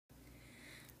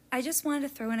I just wanted to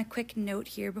throw in a quick note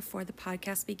here before the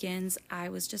podcast begins. I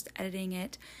was just editing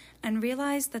it and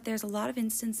realized that there's a lot of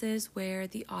instances where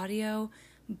the audio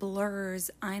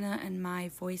blurs Ina and my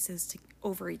voices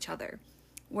over each other.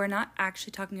 We're not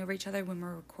actually talking over each other when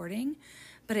we're recording,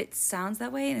 but it sounds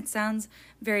that way, and it sounds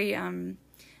very,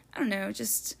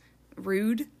 just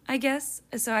rude, I guess.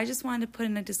 So I just wanted to put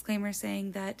in a disclaimer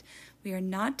saying that we are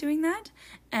not doing that,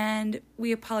 and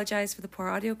we apologize for the poor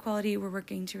audio quality. We're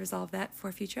working to resolve that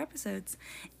for future episodes.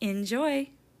 Enjoy!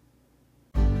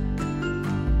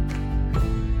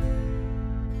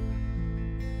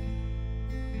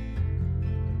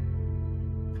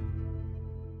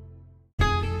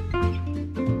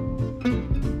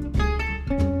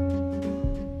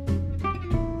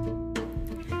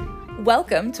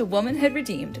 Welcome to Womanhood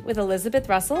Redeemed with Elizabeth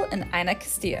Russell and Ina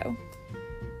Castillo.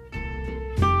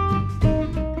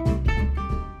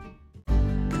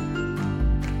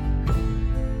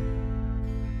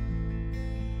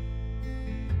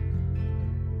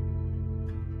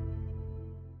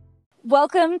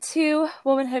 Welcome to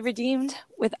Womanhood Redeemed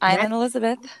with Ina and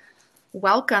Elizabeth.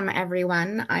 Welcome,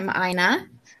 everyone. I'm Ina.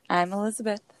 I'm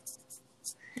Elizabeth.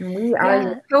 And we are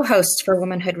your co-hosts for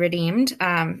Womanhood Redeemed.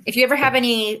 If you ever have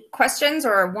any questions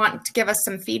or want to give us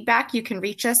some feedback, you can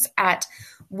reach us at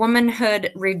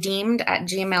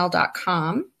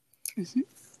womanhoodredeemed@gmail.com.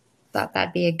 Thought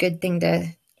that'd be a good thing to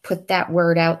put that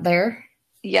word out there.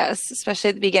 Yes, especially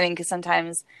at the beginning, because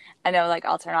sometimes I know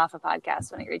I'll turn off a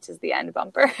podcast when it reaches the end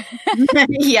bumper.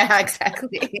 Yeah,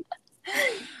 exactly.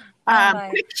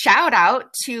 Quick shout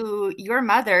out to your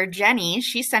mother, Jenny.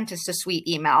 She sent us a sweet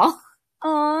email.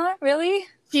 Aw, really?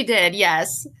 She did, yes.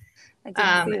 I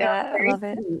didn't see that. I love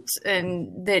it.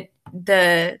 And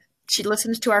she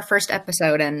listened to our first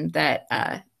episode, and that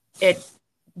it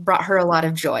brought her a lot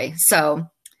of joy.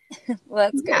 So, well,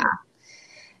 that's good.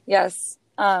 Yes.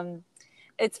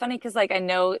 It's funny because I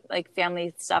know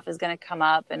family stuff is going to come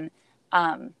up, and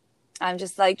I'm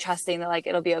just trusting that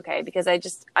it'll be okay, because I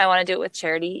want to do it with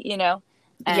charity,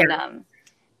 and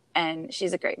and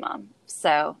she's a great mom,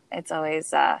 so it's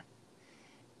always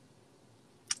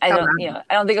I don't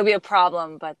think it'll be a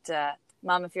problem, but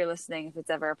Mom, if you're listening, if it's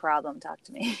ever a problem, talk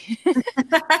to me.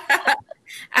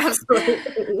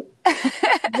 Absolutely.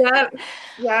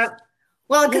 Yep.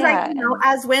 Well, because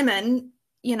as women,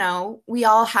 we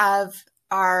all have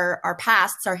our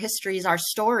pasts, our histories, our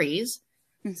stories.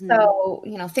 Mm-hmm. So,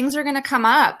 things are going to come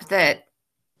up that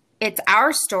it's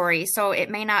our story. So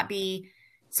it may not be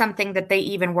something that they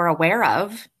even were aware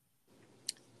of.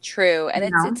 True. And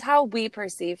it's how we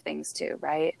perceive things too,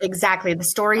 right? Exactly. The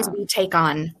stories we take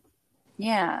on.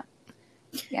 Yeah.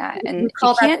 Yeah. And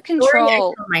you can't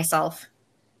control myself.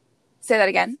 Say that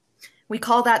again. We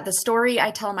call that the story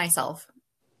I tell myself.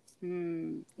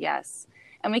 Yes.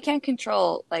 And we can't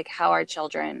control how our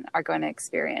children are going to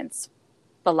experience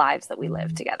the lives that we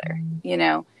live together.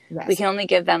 Yes. We can only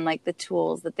give them the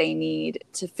tools that they need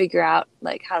to figure out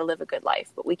how to live a good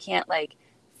life, but we can't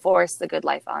force the good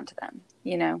life onto them,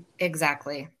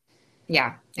 Exactly.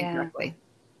 Yeah, exactly.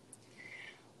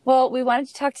 Well, we wanted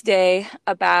to talk today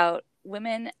about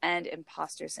women and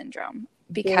imposter syndrome,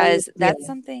 because that's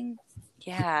something,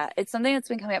 it's something that's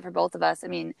been coming up for both of us. I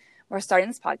mean, we're starting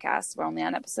this podcast. We're only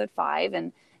on episode 5,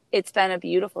 and it's been a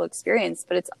beautiful experience,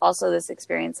 but it's also this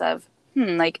experience of,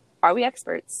 are we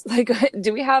experts?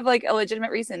 Do we have a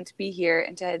legitimate reason to be here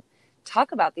and to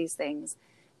talk about these things?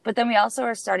 But then we also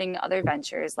are starting other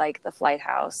ventures like the Flight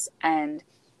House and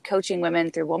coaching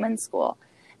women through Women's School.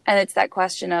 And it's that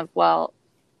question of, well,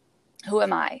 who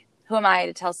am I? Who am I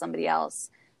to tell somebody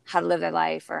else how to live their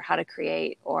life, or how to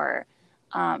create, or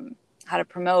how to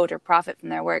promote or profit from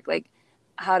their work?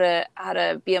 How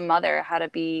to be a mother, how to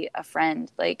be a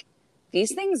friend.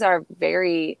 These things are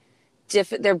very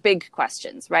they're big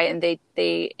questions, right? And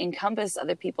they encompass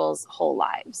other people's whole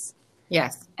lives.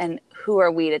 Yes. And who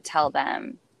are we to tell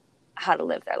them how to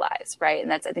live their lives, right?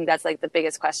 And I think that's the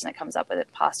biggest question that comes up with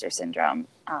imposter syndrome.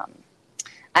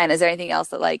 And is there anything else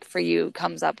that for you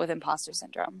comes up with imposter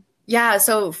syndrome? Yeah.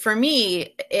 So for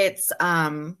me, it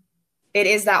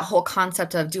is that whole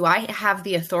concept of, do I have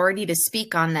the authority to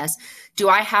speak on this? Do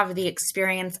I have the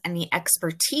experience and the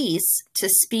expertise to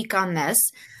speak on this?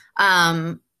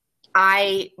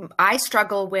 I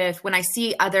struggle with when I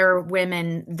see other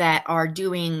women that are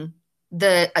doing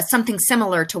something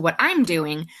similar to what I'm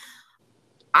doing.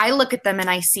 I look at them and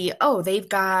I see, oh, they've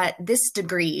got this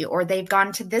degree, or they've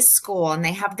gone to this school, and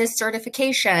they have this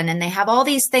certification, and they have all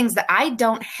these things that I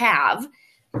don't have.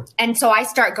 And so I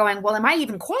start going, well, am I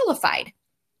even qualified?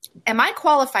 Am I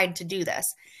qualified to do this?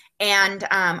 And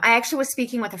I actually was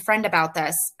speaking with a friend about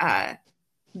this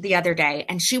the other day,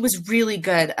 and she was really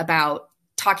good about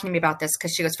talking to me about this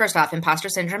because she goes, first off, imposter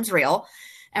syndrome's real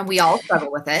and we all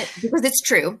struggle with it because it's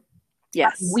true.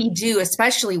 Yes. We do,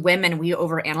 especially women, we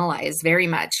overanalyze very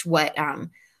much what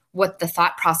the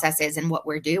thought process is and what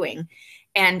we're doing.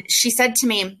 And she said to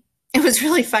me, it was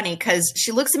really funny because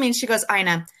she looks at me and she goes,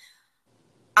 Ina,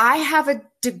 I have a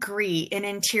degree in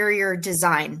interior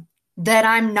design that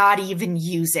I'm not even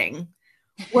using.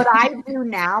 What I do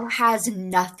now has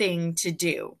nothing to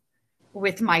do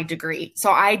with my degree.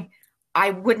 So I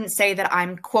wouldn't say that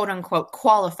I'm quote unquote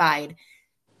qualified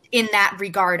in that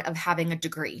regard of having a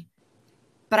degree.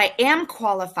 But I am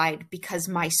qualified because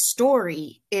my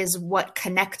story is what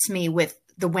connects me with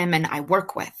the women I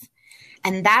work with.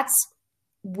 And that's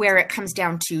where it comes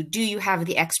down to, do you have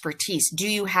the expertise? Do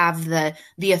you have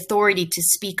the authority to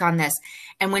speak on this?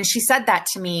 And when she said that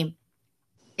to me,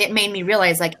 it made me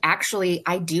realize, like, actually,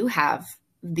 I do have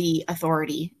the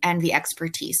authority and the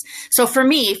expertise. So for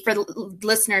me, for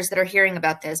listeners that are hearing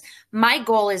about this, my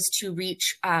goal is to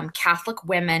reach Catholic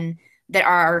women that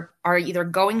are either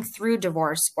going through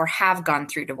divorce or have gone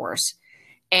through divorce,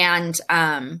 and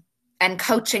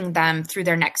coaching them through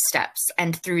their next steps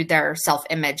and through their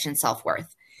self-image and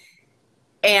self-worth.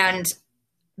 And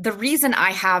the reason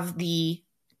I have the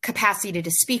capacity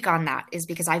to speak on that is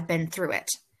because I've been through it.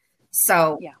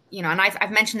 So, yeah. You know, and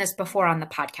I've mentioned this before on the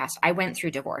podcast. I went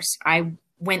through divorce. I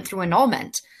went through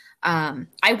annulment.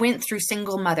 I went through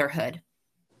single motherhood.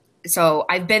 So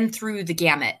I've been through the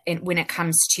gamut when it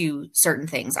comes to certain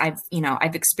things.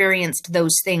 I've experienced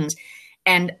those things,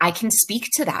 and I can speak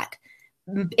to that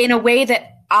in a way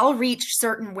that I'll reach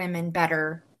certain women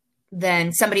better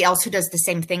than somebody else who does the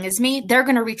same thing as me. They're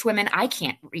going to reach women I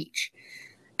can't reach.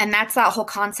 And that's that whole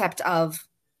concept of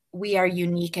we are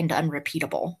unique and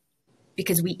unrepeatable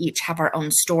because we each have our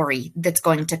own story that's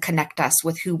going to connect us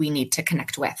with who we need to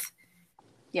connect with.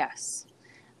 Yes.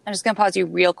 I'm just going to pause you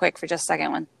real quick for just a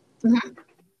second.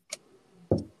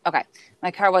 Mm-hmm. Okay.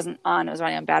 My car wasn't on. It was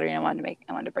running on battery, and I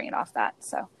wanted to bring it off that.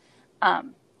 So,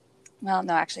 well,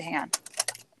 no, actually, hang on.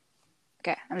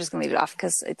 Okay. I'm just going to leave it off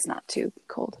because it's not too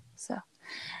cold. So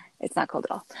it's not cold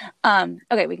at all.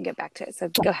 Okay. We can get back to it. So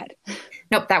go ahead.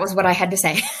 Nope. That was what I had to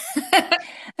say.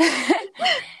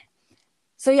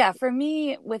 So yeah, for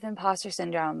me with imposter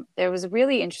syndrome, there was a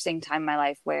really interesting time in my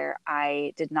life where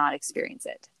I did not experience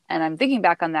it. And I'm thinking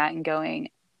back on that and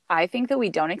going, I think that we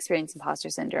don't experience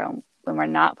imposter syndrome when we're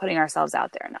not putting ourselves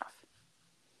out there enough.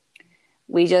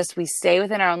 We stay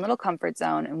within our own little comfort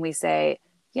zone and we say,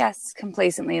 yes,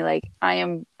 complacently, like I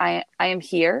am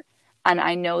here and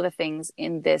I know the things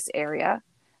in this area.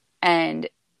 And,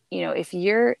 you know,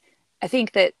 I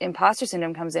think that imposter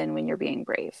syndrome comes in when you're being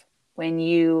brave, when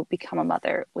you become a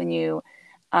mother, when you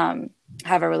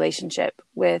have a relationship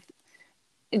with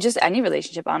just any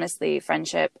relationship, honestly,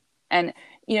 friendship. And,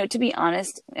 you know, to be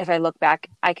honest, if I look back,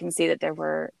 I can see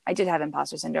that I did have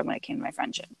imposter syndrome when it came to my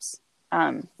friendships.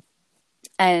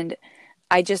 And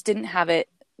I just didn't have it.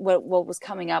 What was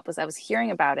coming up was I was hearing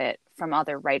about it from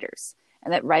other writers,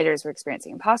 and that writers were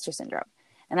experiencing imposter syndrome.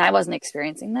 And I wasn't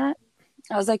experiencing that.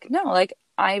 I was like, no, like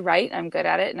I write, I'm good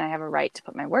at it, and I have a right to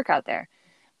put my work out there,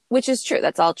 which is true.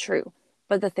 That's all true.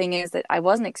 But the thing is that I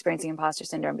wasn't experiencing imposter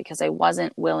syndrome because I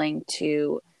wasn't willing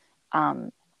to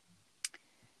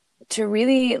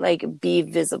really like be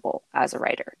visible as a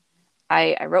writer.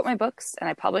 I wrote my books and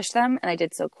I published them, and I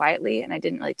did so quietly, and I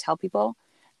didn't really tell people.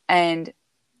 And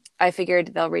I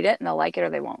figured they'll read it and they'll like it or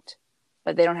they won't,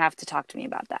 but they don't have to talk to me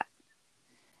about that.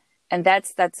 And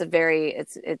that's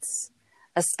it's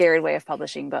a scared way of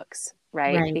publishing books,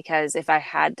 right? Because if I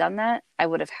had done that, I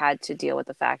would have had to deal with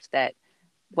the fact that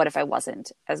what if I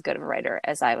wasn't as good of a writer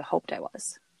as I hoped I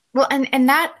was? Well, and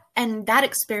that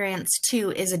experience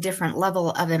too is a different level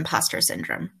of imposter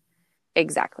syndrome.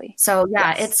 Exactly. So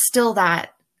yeah, yes.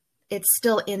 It's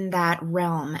still in that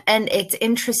realm. And it's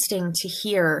interesting to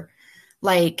hear,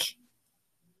 like,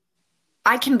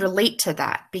 I can relate to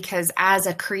that because as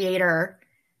a creator,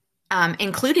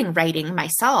 including writing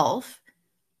myself,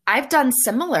 I've done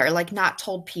similar, like not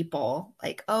told people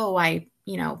like, oh,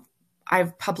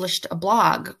 I've published a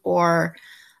blog, or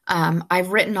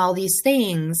I've written all these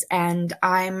things and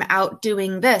I'm out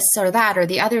doing this or that or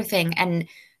the other thing, and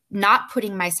not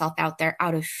putting myself out there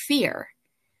out of fear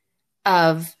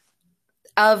of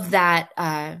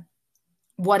that.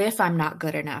 What if I'm not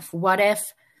good enough? What if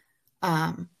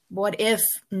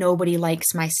nobody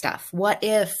likes my stuff? What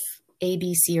if A,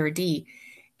 B, C, or D?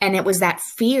 And it was that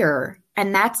fear,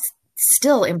 and that's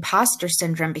still imposter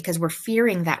syndrome because we're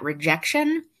fearing that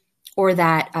rejection or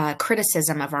that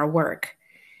criticism of our work.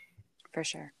 For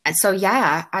sure. And so,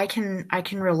 yeah, I can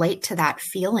relate to that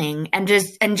feeling and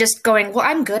just going, well,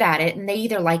 I'm good at it, and they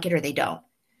either like it or they don't.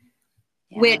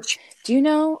 Yeah. which, Do you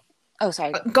know? Oh,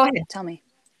 sorry. go ahead. Tell me.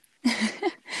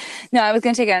 No, I was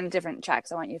going to take it on a different track,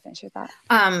 so I want you to finish your thought.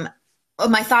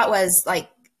 My thought was like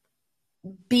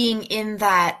being in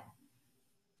that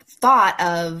thought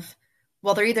of,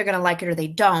 well, they're either going to like it or they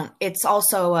don't. It's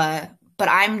also but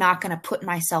I'm not going to put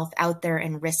myself out there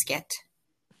and risk it.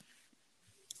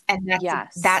 And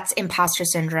that's imposter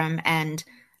syndrome, and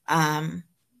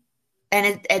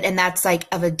that's like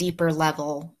of a deeper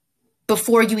level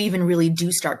before you even really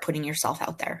do start putting yourself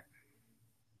out there.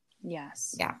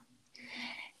 Yes. Yeah.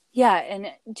 Yeah. And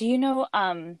do you know,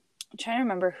 I'm trying to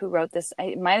remember who wrote this.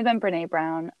 It might have been Brene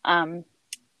Brown.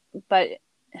 But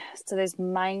so there's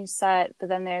Mindset, but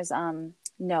then there's,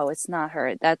 no, it's not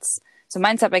her. So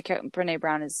Mindset by Brene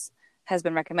Brown has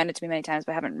been recommended to me many times,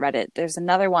 but I haven't read it. There's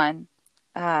another one.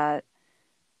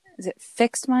 Is it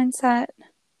Fixed Mindset?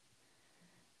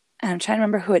 And I'm trying to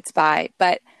remember who it's by,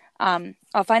 but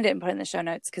I'll find it and put it in the show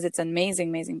notes because it's an amazing,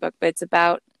 amazing book. But it's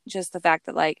about just the fact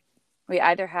that like we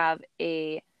either have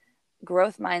a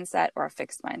growth mindset or a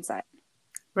fixed mindset.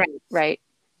 Right. Right.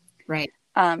 Right.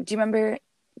 Do you remember?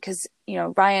 Because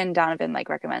Ryan Donovan like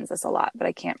recommends this a lot, but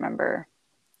I can't remember.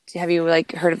 Have you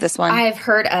like heard of this one? I've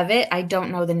heard of it. I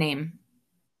don't know the name.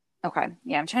 Okay.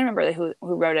 Yeah, I'm trying to remember who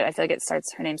wrote it. I feel like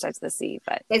her name starts with a C,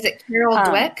 but is it Carol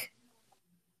Dweck?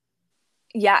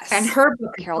 Yes. And her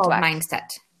book is called Mindset.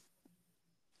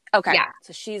 Okay. Yeah.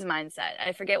 So she's Mindset.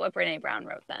 I forget what Brene Brown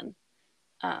wrote then.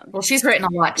 Well, she's written a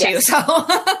lot too. Yes. So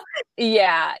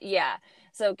yeah.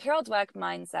 So Carol Dweck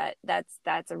Mindset,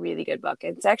 that's a really good book.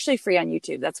 It's actually free on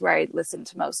YouTube. That's where I listened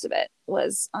to most of it,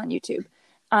 was on YouTube.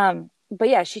 But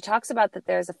yeah, she talks about that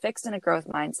there's a fixed and a growth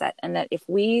mindset, and that if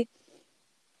we,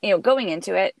 going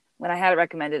into it, when I had it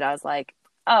recommended, I was like,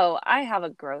 oh, I have a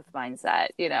growth mindset,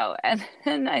 and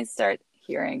then I start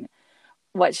hearing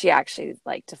what she actually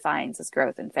like defines as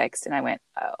growth and fixed, and I went,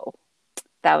 oh,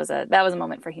 that was a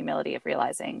moment for humility of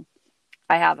realizing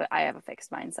I have a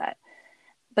fixed mindset.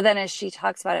 But then as she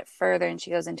talks about it further and she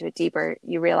goes into it deeper,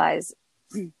 you realize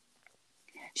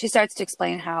she starts to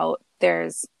explain how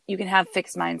you can have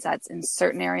fixed mindsets in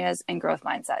certain areas and growth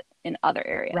mindset in other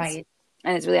areas. Right.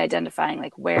 And it's really identifying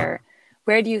like where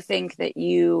do you think that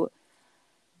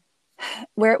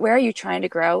where are you trying to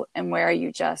grow, and where are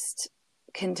you just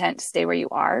content to stay where you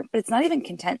are? But it's not even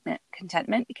contentment,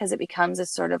 because it becomes a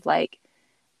sort of like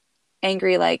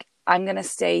angry, like I'm going to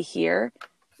stay here.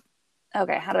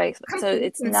 Okay, how do I explain? So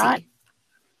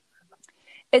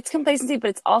it's complacency, but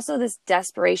it's also this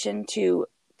desperation to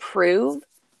prove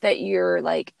that you're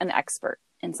like an expert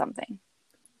in something.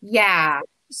 Yeah.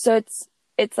 So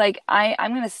it's like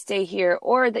I'm going to stay here,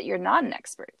 or that you're not an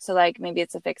expert. So like maybe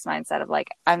it's a fixed mindset of like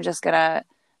I'm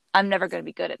never going to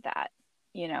be good at that,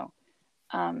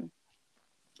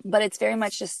 but it's very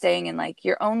much just staying in like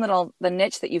your own the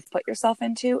niche that you've put yourself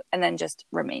into, and then just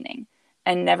remaining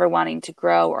and never wanting to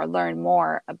grow or learn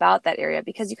more about that area,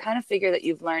 because you kind of figure that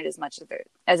you've learned as much of it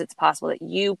as it's possible that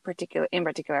you in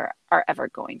particular are ever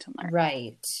going to learn.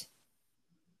 Right.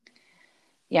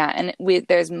 Yeah. And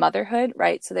there's motherhood,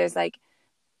 right? So there's like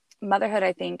motherhood.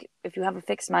 I think if you have a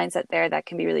fixed mindset there, that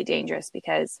can be really dangerous,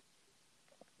 because,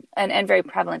 and very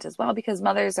prevalent as well, because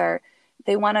mothers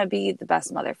they want to be the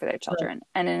best mother for their children. Right.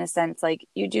 And in a sense, like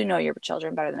you do know your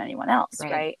children better than anyone else.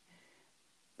 Right.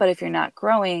 But if you're not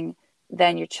growing,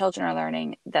 then your children are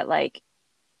learning that like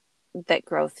that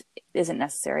growth isn't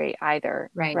necessary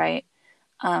either. Right.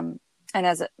 And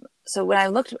so when I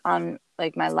looked on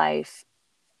like my life,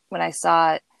 when I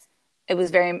saw it, it was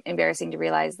very embarrassing to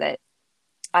realize that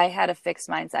I had a fixed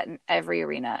mindset in every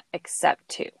arena except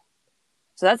two.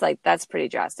 So that's pretty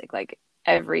drastic. Like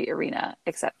every arena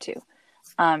except two.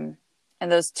 And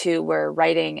those two were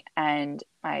writing and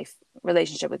my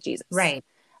relationship with Jesus. Right.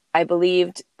 I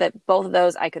believed that both of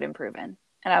those I could improve in,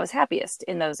 and I was happiest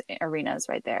in those arenas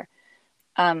right there.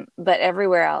 But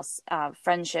everywhere else,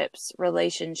 friendships,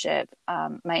 relationship,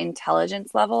 my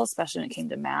intelligence level, especially when it came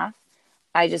to math,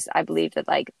 I believed that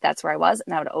like that's where I was,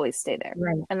 and I would always stay there.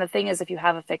 Right. And the thing is, if you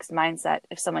have a fixed mindset,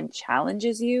 if someone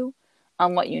challenges you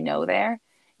on what you know there,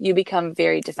 you become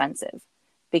very defensive,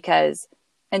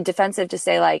 and defensive to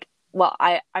say like, well,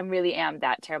 I really am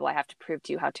that terrible. I have to prove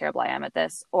to you how terrible I am at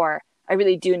this, or I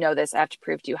really do know this. I have to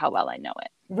prove to you how well I know it.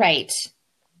 Right.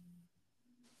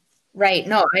 Right.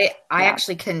 No, I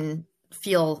actually can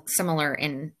feel similar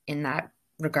in that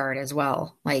regard as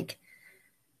well. Like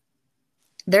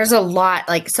there's a lot,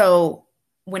 like, so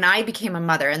when I became a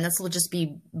mother, and this will just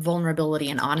be vulnerability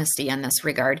and honesty in this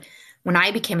regard. When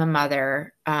I became a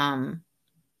mother, I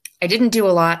didn't do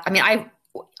a lot. I mean,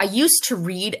 I used to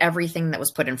read everything that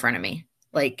was put in front of me.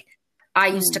 Like I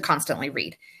used to constantly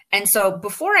read. And so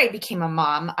before I became a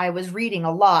mom, I was reading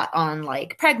a lot on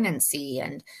like pregnancy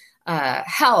and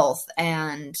health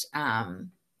and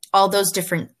all those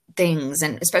different things.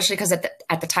 And especially because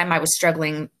at the time I was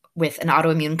struggling with an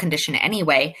autoimmune condition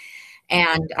anyway,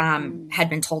 and had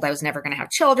been told I was never going to have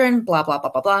children, blah, blah,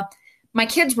 blah, blah, blah. My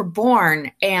kids were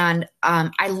born, and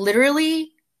I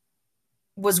literally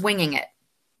was winging it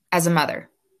as a mother.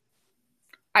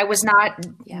 I was not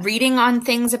reading on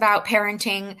things about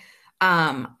parenting.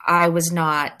 I was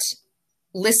not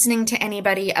listening to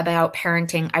anybody about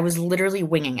parenting. I was literally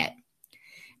winging it.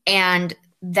 And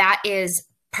that is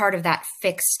part of that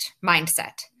fixed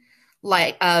mindset,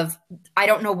 like of, I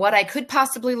don't know what I could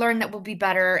possibly learn that will be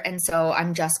better. And so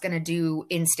I'm just going to do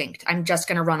instinct. I'm just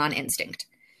going to run on instinct.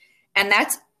 And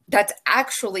that's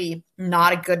actually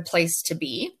not a good place to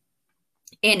be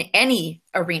in any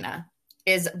arena,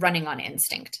 is running on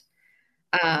instinct.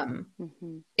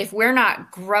 If we're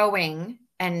not growing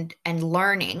and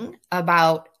learning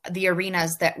about the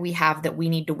arenas that we have that we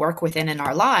need to work within in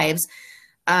our lives,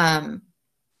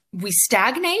 we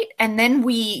stagnate, and then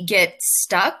we get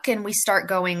stuck and we start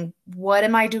going, what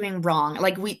am I doing wrong?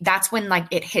 Like that's when like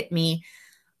it hit me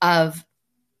of,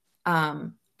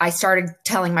 I started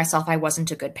telling myself I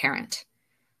wasn't a good parent.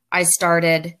 I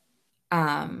started,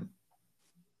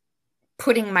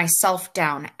 putting myself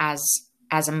down as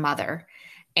a mother,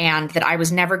 and that I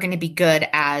was never going to be good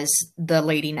as the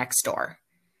lady next door.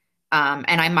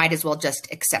 And I might as well just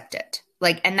accept it.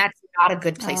 Like, and that's not a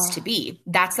good place to be.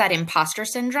 That's that imposter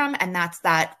syndrome, and that's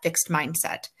that fixed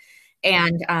mindset.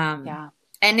 And,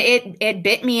 and it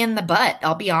bit me in the butt.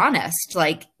 I'll be honest,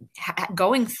 like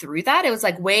going through that, it was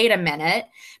like, wait a minute,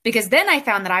 because then I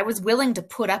found that I was willing to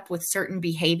put up with certain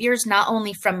behaviors, not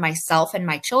only from myself and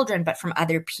my children, but from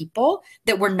other people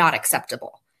that were not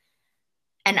acceptable.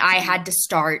 And I had to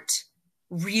start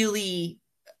really,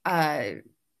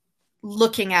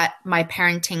 looking at my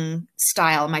parenting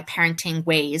style, my parenting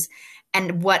ways,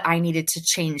 and what I needed to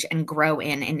change and grow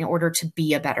in order to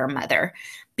be a better mother.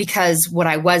 Because what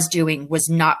I was doing was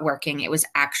not working. It was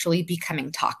actually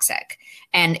becoming toxic.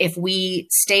 And if we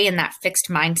stay in that fixed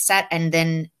mindset and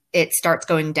then it starts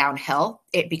going downhill,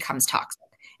 it becomes toxic.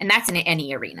 And that's in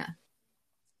any arena.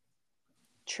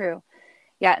 True.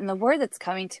 Yeah. And the word that's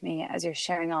coming to me as you're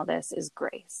sharing all this is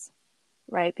grace,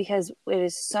 right? Because it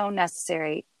is so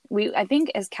necessary. I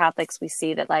think as Catholics, we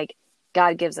see that like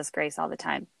God gives us grace all the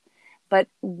time, but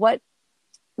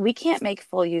we can't make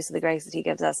full use of the grace that he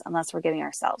gives us unless we're giving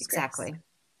ourselves grace. Exactly.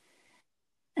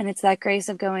 And it's that grace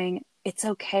of going, it's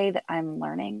okay that I'm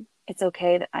learning. It's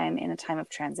okay that I'm in a time of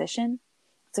transition.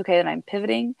 It's okay that I'm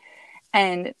pivoting.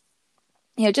 And,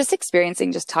 you know, just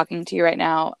talking to you right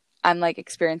now, I'm like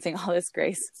experiencing all this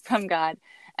grace from God.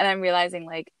 And I'm realizing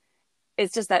like,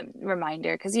 it's just that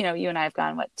reminder. Cause you know, you and I have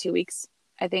gone 2 weeks,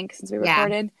 I think, since we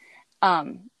recorded.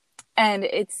 And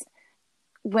it's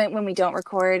when we don't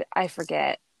record, I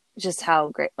forget just how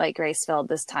great, like grace filled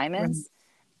this time is.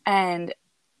 And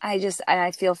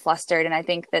I feel flustered. And I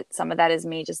think that some of that is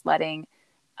me just letting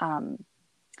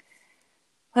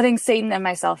Satan and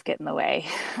myself get in the way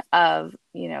of,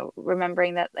 you know,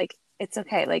 remembering that like, it's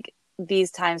okay. Like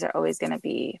these times are always going to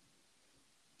be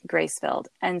grace filled.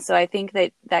 And so I think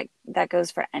that goes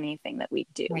for anything that we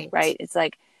do, right? It's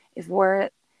like,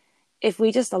 if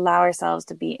we just allow ourselves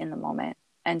to be in the moment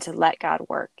and to let God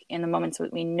work in the moments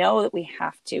that we know that we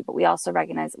have to, but we also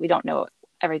recognize that we don't know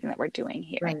everything that we're doing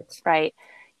here. Right.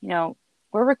 You know,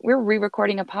 we're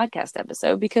re-recording a podcast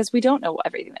episode because we don't know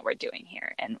everything that we're doing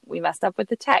here, and we messed up with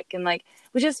the tech, and like,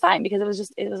 which is fine because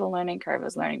it was a learning curve, it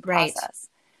was a learning process.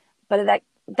 But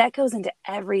that goes into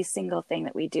every single thing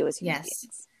that we do as human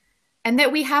beings. And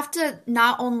that we have to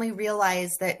not only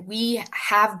realize that we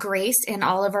have grace in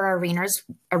all of our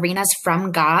arenas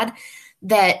from God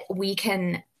that we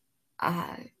can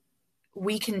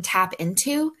tap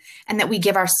into, and that we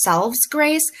give ourselves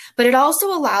grace, but it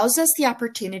also allows us the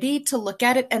opportunity to look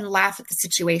at it and laugh at the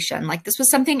situation. Like this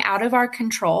was something out of our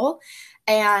control,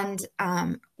 and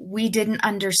we didn't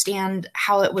understand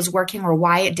how it was working or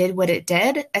why it did what it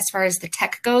did as far as the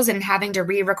tech goes, and having to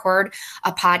re-record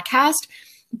a podcast.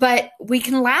 But we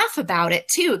can laugh about it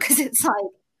too, because it's like,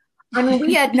 I mean,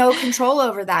 we had no control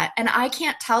over that. And I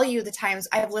can't tell you the times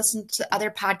I've listened to other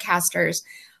podcasters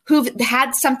who've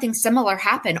had something similar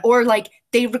happen, or like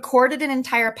they recorded an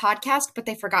entire podcast, but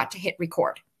they forgot to hit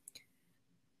record.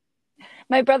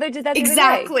 My brother did that.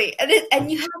 Exactly.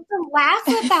 And you have to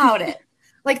laugh about it.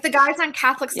 Like the guys on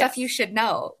Catholic Stuff You Should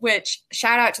Know, which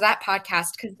shout out to that podcast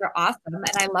because they're awesome and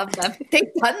I love them.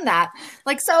 They've done that.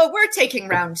 Like, so we're taking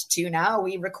round 2 now.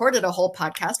 We recorded a whole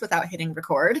podcast without hitting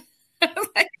record.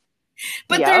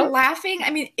 But they're Yep. laughing.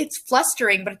 I mean, it's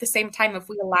flustering, but at the same time, if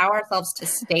we allow ourselves to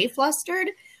stay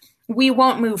flustered, we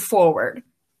won't move forward.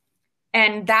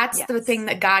 And that's the thing Yes.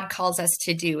 that God calls us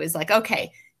to do is like,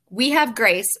 okay, we have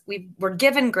grace. We're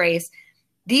given grace.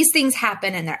 These things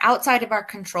happen and they're outside of our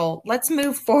control. Let's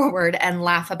move forward and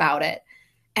laugh about it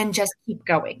and just keep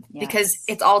going because Yes.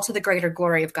 it's all to the greater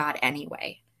glory of God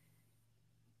anyway.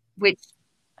 Which,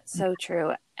 So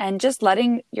true. And just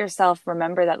letting yourself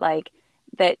remember that, like,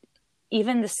 that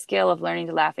even the skill of learning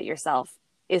to laugh at yourself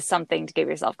is something to give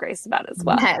yourself grace about as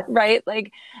well. yes, Right?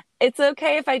 Like, it's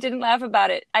okay if I didn't laugh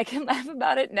about it. I can laugh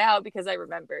about it now because I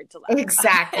remembered to laugh about it.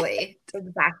 exactly.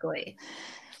 Exactly.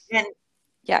 And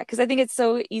Yeah, because I think it's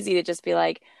so easy to just be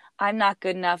like, I'm not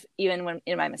good enough even when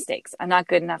in my mistakes. I'm not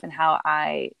good enough in how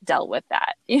I dealt with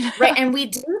that. You right. know? And we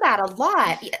do that a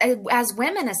lot as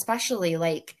women, especially.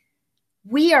 Like,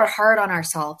 we are hard on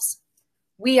ourselves.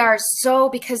 We are so,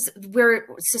 because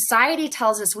society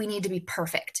tells us we need to be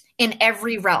perfect in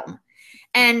every realm.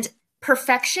 And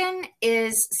perfection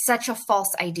is such a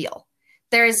false ideal.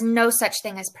 There is no such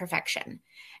thing as perfection.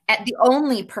 And the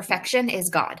only perfection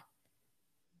is God.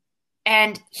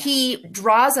 And he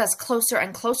draws us closer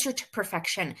and closer to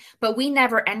perfection, but we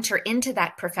never enter into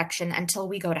that perfection until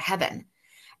we go to heaven.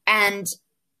 And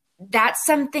that's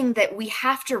something that we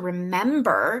have to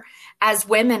remember as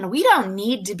women. We don't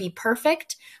need to be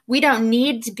perfect. We don't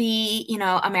need to be,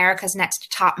 America's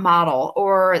Next Top Model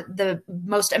or the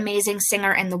most amazing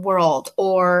singer in the world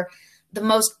or the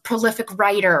most prolific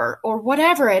writer or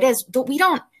whatever it is. But we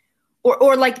don't,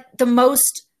 or like the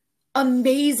most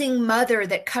amazing mother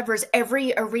that covers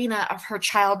every arena of her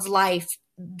child's life.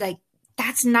 Like,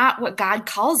 that's not what God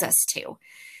calls us to.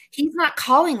 He's not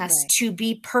calling us to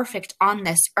be perfect on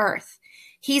this earth.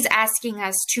 He's asking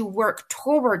us to work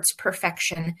towards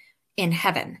perfection in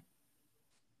heaven.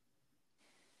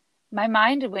 My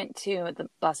mind went to the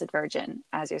Blessed Virgin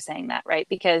as you're saying that, right?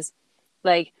 Because,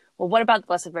 like, well, what about the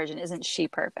Blessed Virgin? Isn't she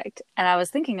perfect? And I was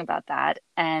thinking about that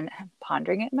and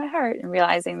pondering it in my heart and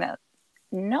realizing that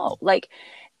no, like,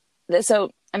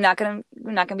 so I'm not gonna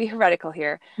be heretical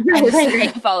here. I'm just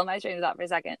gonna follow my train of thought for a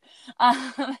second.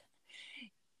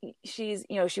 She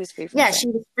was free from sin. She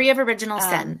was free of original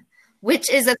sin, which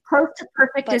is as close to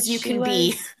perfect as you can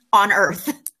be on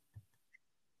earth.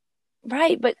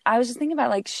 Right. But I was just thinking about,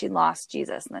 like, she lost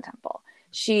Jesus in the temple.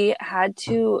 She had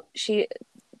to,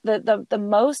 the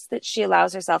most that she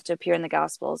allows herself to appear in the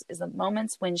Gospels is the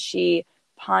moments when she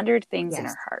pondered things in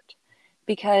her heart,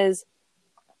 because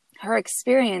her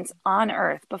experience on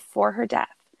earth before her death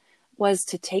was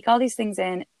to take all these things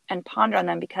in and ponder on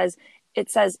them, because it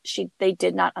says they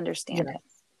did not understand it.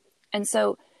 And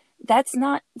so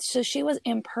she was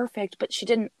imperfect, but she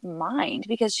didn't mind,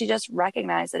 because she just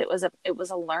recognized that it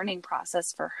was a learning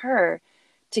process for her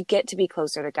to get to be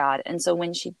closer to God. And so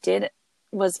when she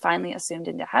was finally assumed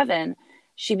into heaven,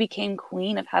 she became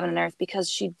queen of heaven and earth because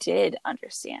she did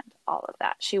understand all of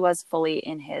that. She was fully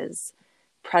in his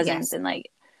presence. And,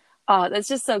 like, oh, that's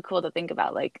just so cool to think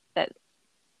about, like, that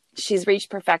she's reached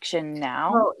perfection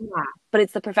now, but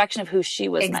it's the perfection of who she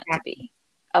was meant to be,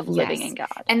 of living in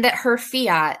God. And that her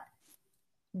fiat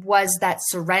was that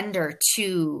surrender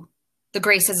to the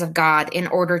graces of God in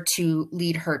order to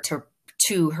lead her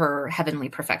to her heavenly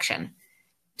perfection.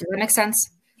 Does that make sense?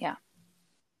 Yeah.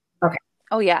 Okay.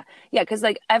 Oh yeah. Yeah. Cause,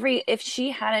 like, if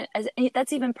she hadn't,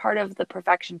 that's even part of the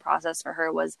perfection process for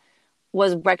her was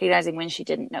recognizing when she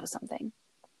didn't know something.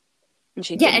 And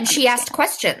she asked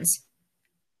questions.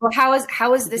 Well,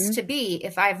 how is this to be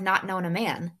if I have not known a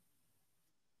man?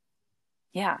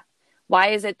 Yeah. Why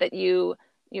is it that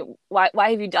why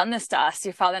have you done this to us?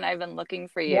 Your father and I have been looking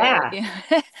for you. Yeah.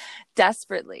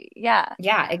 Desperately. Yeah.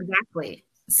 Yeah, exactly.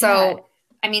 So,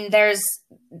 I mean, there's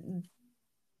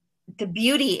the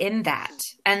beauty in that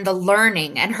and the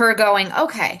learning and her going,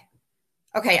 okay,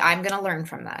 I'm going to learn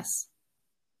from this.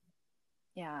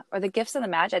 Yeah. Or the gifts of the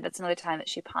Magi. That's another time that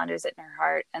she ponders it in her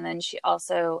heart. And then she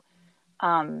also,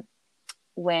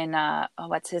 when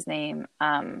what's his name,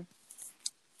 the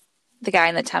guy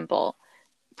in the temple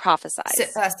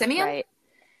prophesies. Simeon, right?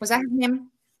 Was that his name?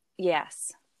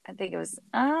 Yes, I think it was.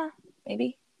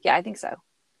 Maybe. Yeah, I think so.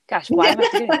 Gosh, why am I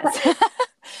doing this?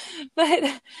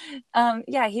 But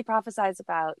yeah, he prophesies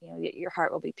about, your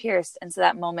heart will be pierced, and so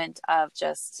that moment of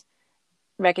just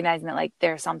recognizing that, like,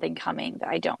 there's something coming that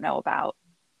I don't know about,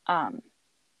 and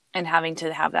having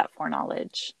to have that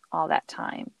foreknowledge all that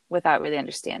time without really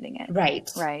understanding it. Right.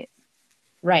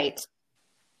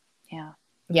 Yeah.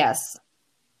 Yes.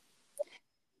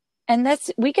 And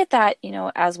we get that,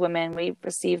 as women, we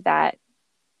receive that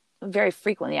very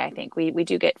frequently. I think we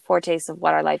do get foretastes of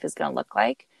what our life is going to look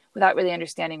like without really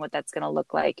understanding what that's going to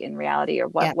look like in reality or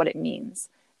Yeah. what it means.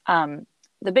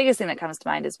 The biggest thing that comes to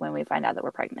mind is when we find out that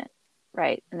we're pregnant,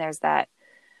 right? And there's that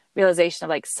realization of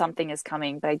like something is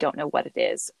coming, but I don't know what it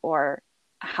is or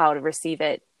how to receive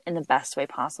it in the best way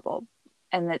possible.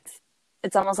 And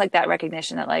it's almost like that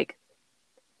recognition that like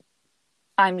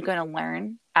I'm going to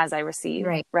learn as I receive,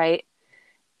 right?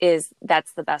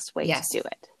 That's the best way to do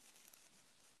it.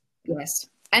 Yes.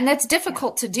 And that's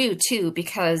difficult to do too,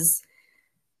 because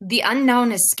the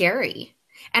unknown is scary.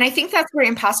 And I think that's where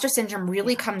imposter syndrome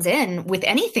really comes in with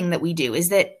anything that we do, is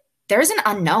that there's an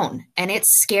unknown and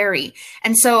it's scary.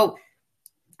 And so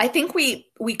I think we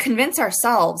convince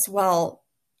ourselves, well,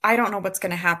 I don't know what's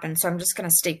going to happen, so I'm just going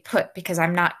to stay put because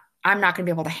I'm not going to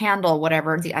be able to handle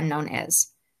whatever the unknown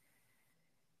is.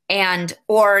 And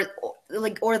or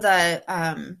the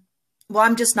well,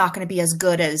 I'm just not going to be as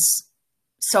good as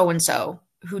so and so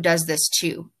who does this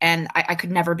too, and I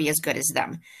could never be as good as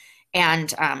them.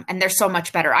 And they're so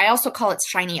much better. I also call it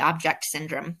shiny object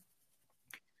syndrome,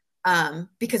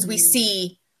 because we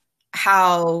see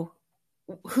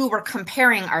who we're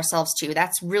comparing ourselves to.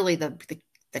 That's really the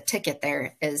ticket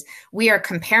there, is we are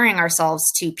comparing ourselves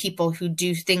to people who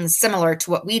do things similar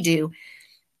to what we do,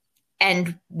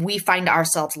 and we find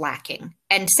ourselves lacking.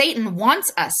 And Satan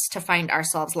wants us to find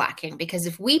ourselves lacking, because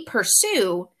if we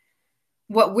pursue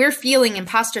what we're feeling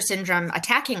imposter syndrome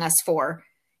attacking us for,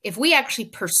 if we actually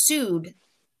pursued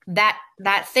that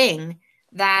thing,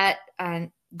 that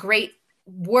great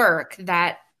work,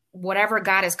 that whatever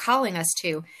God is calling us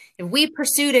to, if we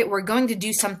pursued it, we're going to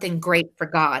do something great for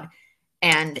God.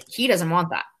 And he doesn't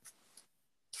want that.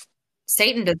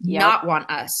 Satan does not want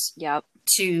us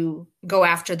to go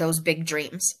after those big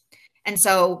dreams. And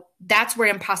so that's where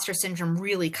imposter syndrome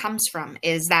really comes from,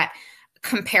 is that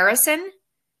comparison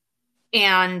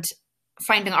and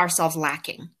finding ourselves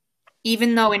lacking.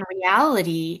 Even though in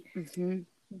reality,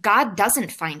 God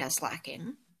doesn't find us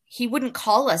lacking. He wouldn't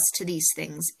call us to these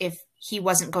things if he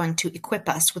wasn't going to equip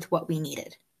us with what we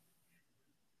needed.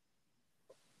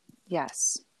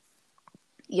 Yes.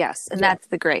 Yes. And that's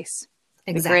the grace.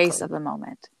 The grace of the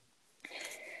moment.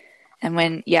 And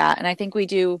and I think we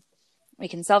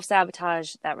can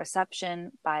self-sabotage that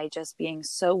reception by just being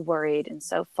so worried and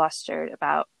so flustered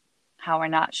about how we're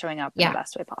not showing up in the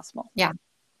best way possible. Yeah.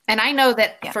 And I know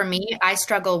that for me, I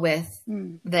struggle with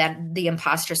the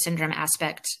imposter syndrome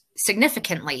aspect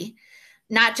significantly,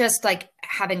 not just like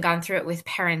having gone through it with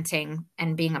parenting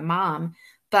and being a mom,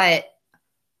 but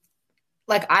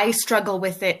like I struggle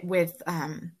with it with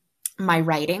my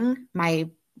writing, my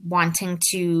wanting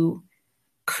to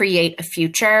create a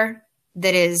future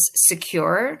that is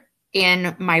secure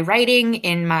in my writing,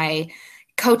 in my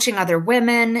coaching other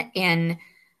women, in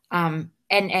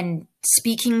and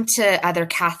speaking to other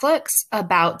Catholics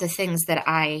about the things that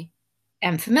I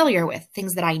am familiar with,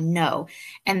 things that I know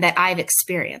and that I've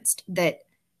experienced, that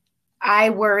I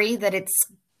worry that it's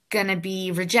going to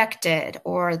be rejected,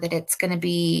 or that it's going to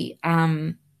be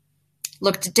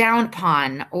looked down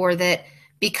upon, or that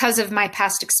because of my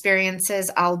past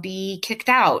experiences, I'll be kicked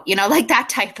out, like that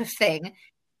type of thing.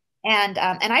 And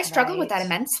I struggle with that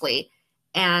immensely.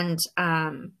 And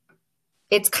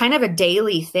it's kind of a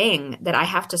daily thing that I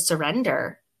have to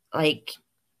surrender. Like,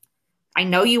 I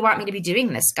know you want me to be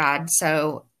doing this, God,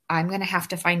 so I'm going to have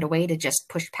to find a way to just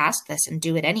push past this and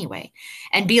do it anyway.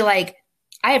 And be like,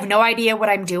 I have no idea what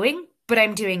I'm doing, but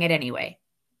I'm doing it anyway.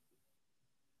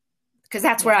 Because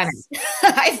that's where I'm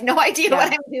at. I have no idea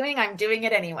what I'm doing. I'm doing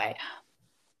it anyway.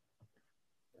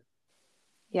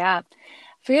 Yeah.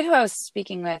 I forget who I was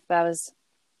speaking with, but I was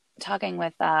talking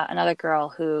with another girl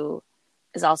who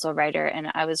is also a writer, and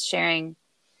I was sharing,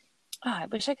 I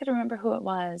wish I could remember who it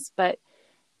was, but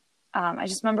I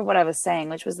just remember what I was saying,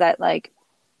 which was that like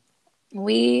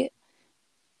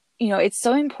it's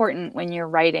so important when you're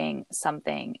writing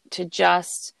something to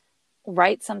just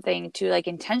write something, to like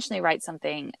intentionally write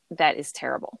something that is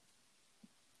terrible.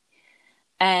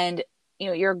 And,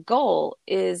 your goal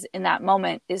is in that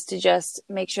moment is to just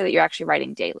make sure that you're actually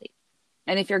writing daily.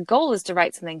 And if your goal is to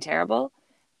write something terrible,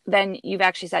 then you've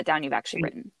actually sat down, you've actually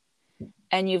written,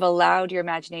 and you've allowed your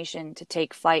imagination to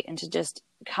take flight and to just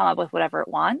come up with whatever it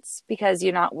wants, because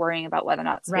you're not worrying about whether or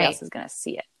not somebody else is going to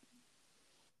see it.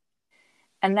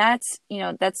 And that's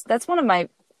one of my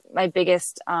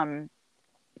biggest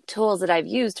tools that I've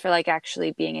used for like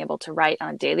actually being able to write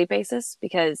on a daily basis,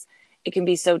 because it can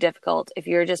be so difficult if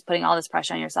you're just putting all this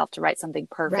pressure on yourself to write something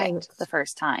perfect the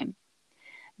first time.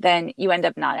 Then you end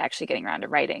up not actually getting around to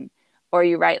writing, or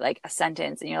you write like a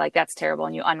sentence and you're like, that's terrible,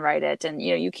 and you unwrite it, and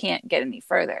you can't get any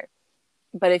further.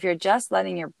 But if you're just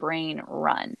letting your brain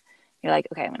run, you're like,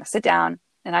 okay, I'm going to sit down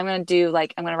and I'm going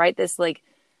to write this like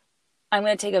I'm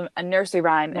going to take a nursery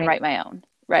rhyme and Right. write my own,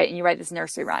 right? And you write this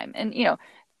nursery rhyme. And, you know,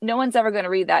 no one's ever going to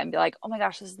read that and be like, oh my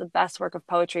gosh, this is the best work of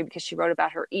poetry because she wrote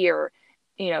about her ear,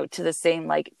 you know, to the same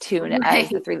like tune as Right.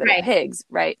 the Three Little Right. Pigs,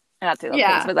 right? Not Three Little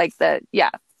Pigs, Yeah. but like the,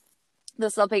 yeah, the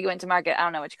Little Pig went to market. I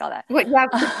don't know what you call What? Yeah.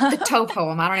 The that. toe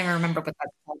poem. I don't even remember what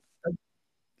that's called.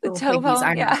 The Little toe piggies. poem,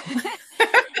 I don't yeah. know.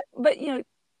 But, you know,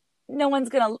 no one's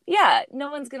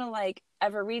gonna like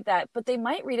ever read that, but they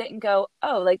might read it and go,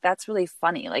 oh, like that's really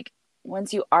funny. Like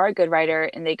once you are a good writer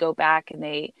and they go back and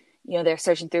they, you know, they're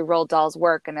searching through Roald Dahl's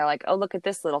work and they're like, oh, look at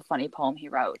this little funny poem he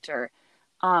wrote, or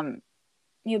um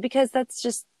you know, because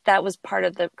that was part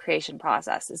of the creation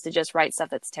process, is to just write stuff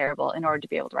that's terrible in order to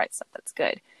be able to write stuff that's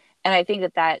good. And I think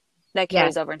that Yeah.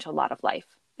 carries over into a lot of life.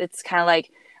 It's kind of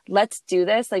like, let's do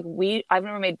this. Like I've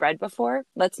never made bread before,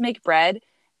 let's make bread,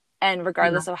 and Yeah.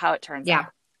 regardless of how it turns Yeah. out,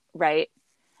 right?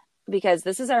 Because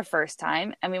this is our first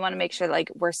time and we want to make sure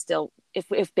like we're still,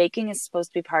 if baking is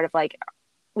supposed to be part of like,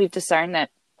 we've discerned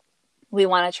that we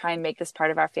want to try and make this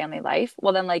part of our family life,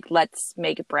 well then like let's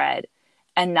make bread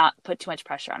and not put too much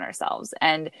pressure on ourselves.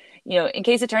 And you know, in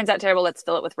case it turns out terrible, let's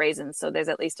fill it with raisins so there's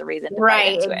at least a reason to bite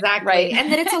Right. into it, right? Exactly.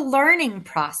 And that it's a learning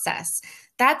process.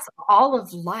 That's all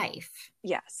of life.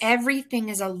 Yes. Everything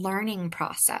is a learning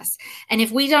process. And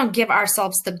if we don't give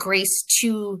ourselves the grace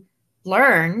to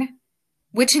learn,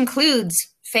 which includes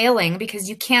failing, because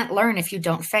you can't learn if you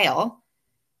don't fail,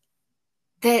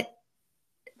 that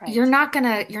Right. you're not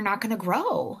gonna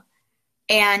grow.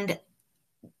 And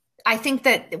I think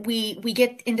that we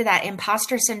get into that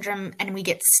imposter syndrome and we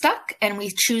get stuck and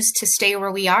we choose to stay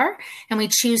where we are and we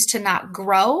choose to not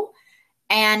grow.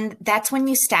 And that's when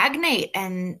you stagnate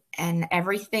and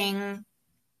everything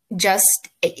just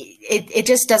it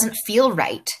just doesn't feel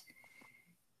right.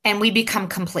 And we become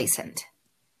complacent.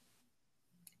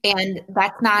 And Yeah.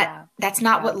 that's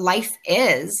not Yeah. what life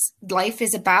is. Life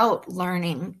is about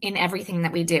learning in everything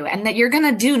that we do and that you're going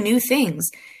to do new things.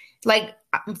 Like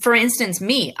for instance,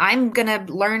 me, I'm going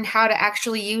to learn how to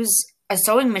actually use a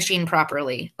sewing machine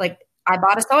properly. Like I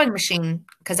bought a sewing machine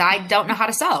because I don't know how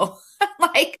to sew.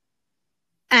 Like,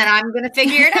 and I'm going to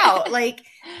figure it out. Like,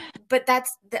 but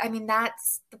I mean,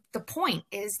 that's the point,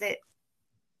 is that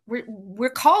we're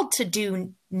called to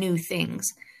do new things.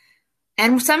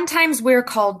 And sometimes we're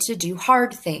called to do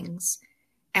hard things.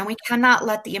 And we cannot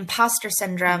let the imposter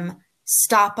syndrome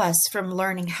stop us from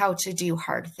learning how to do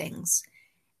hard things.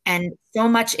 And so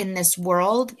much in this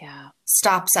world Yeah.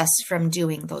 stops us from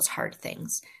doing those hard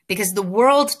things because the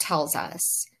world tells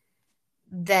us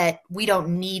that we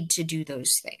don't need to do those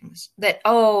things. That,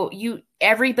 oh,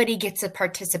 everybody gets a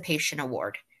participation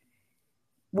award,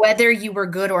 whether you were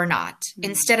good or not,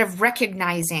 instead of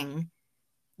recognizing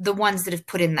the ones that have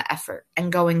put in the effort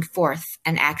and going forth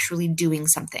and actually doing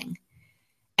something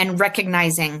and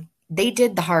recognizing they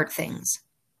did the hard things.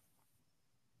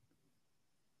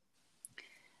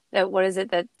 That what is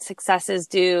it that successes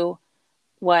do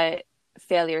what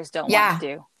failures don't want Yeah.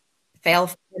 to do, Fail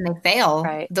when they fail.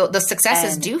 right? The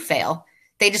successes And do fail.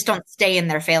 They just don't stay in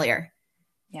their failure.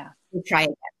 yeah. They try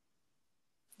again.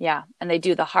 Yeah. And they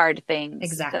do the hard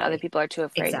things that other Exactly. people are too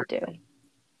afraid to do. Exactly.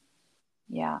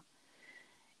 Yeah.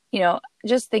 You know,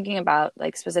 just thinking about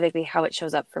like specifically how it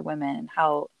shows up for women and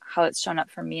how it's shown up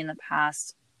for me in the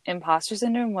past, imposter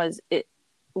syndrome was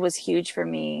huge for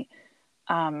me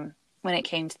when it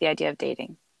came to the idea of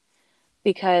dating,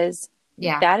 because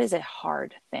Yeah. that is a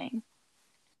hard thing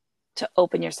to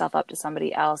open yourself up to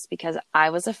somebody else, because I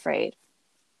was afraid.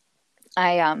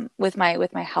 I with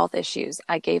my health issues,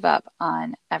 I gave up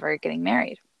on ever getting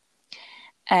married.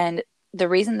 And the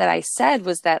reason that I said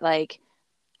was that like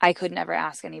I could never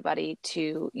ask anybody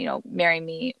to, you know, marry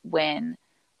me when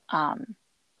I,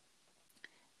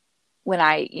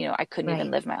 you know, I couldn't even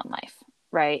Right. live my own life,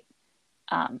 right?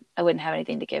 I wouldn't have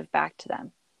anything to give back to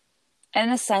them. And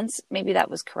in a sense, maybe that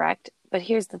was correct. But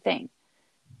here's the thing.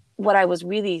 What I was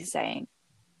really saying,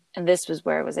 and this was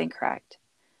where it was incorrect,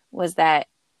 was that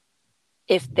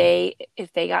if they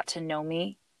got to know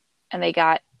me and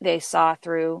they saw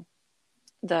through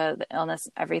the illness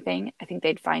and everything, I think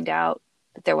they'd find out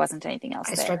that there wasn't anything else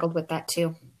I there. struggled with that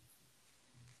too.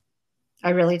 I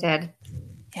really did.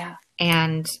 Yeah.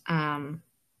 And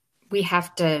we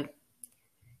have to,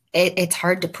 it's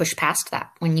hard to push past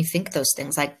that when you think those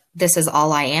things like, this is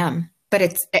all I am. But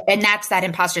and that's that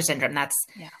imposter syndrome.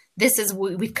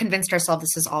 We've convinced ourselves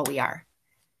this is all we are.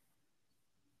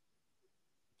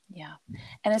 Yeah.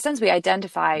 In a sense, we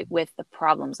identify with the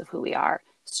problems of who we are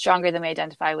stronger than we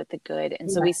identify with the good.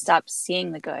 And so we stop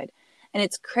seeing the good. And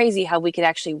it's crazy how we could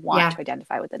actually want to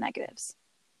identify with the negatives.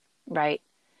 Right.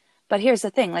 But here's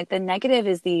the thing, like the negative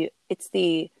is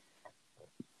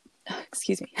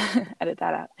excuse me, edit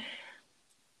that out.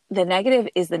 The negative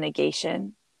is the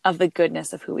negation of the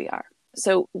goodness of who we are.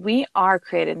 So we are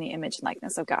created in the image and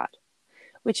likeness of God,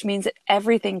 which means that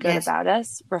everything good Yes. about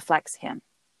us reflects him.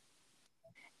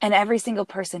 And every single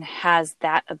person has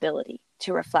that ability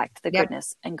to reflect the Yep.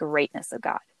 goodness and greatness of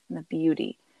God and the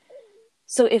beauty.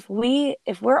 So if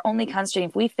we're only concentrating,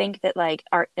 if we think that like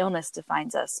our illness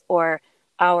defines us, or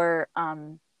our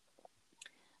I'm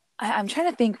trying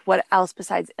to think what else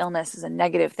besides illness is a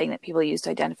negative thing that people use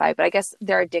to identify, but I guess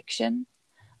their addiction.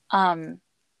 Do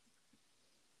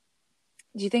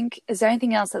you think, is there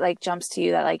anything else that like jumps to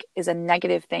you that like is a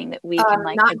negative thing that we can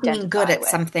like Not identify being good at with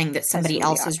something that as somebody who we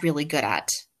else are? is really good at.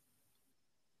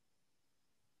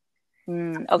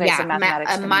 Okay, so Yeah,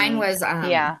 mathematics for mine me. was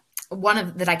Yeah. one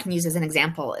of that I can use as an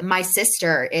example. My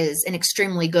sister is an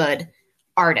extremely good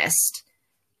artist,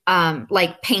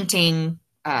 like painting,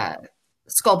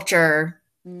 sculpture.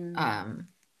 Um,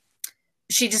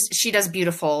 she does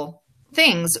beautiful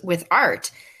things with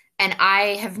art, and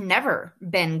I have never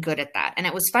been good at that. And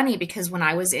it was funny because when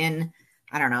I was in,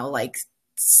 I don't know, like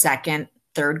second,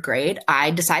 third grade,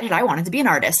 I decided I wanted to be an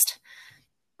artist.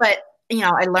 But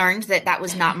I learned that that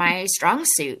was not my strong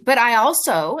suit. But I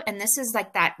also, and this is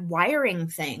like that wiring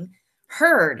thing,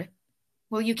 heard,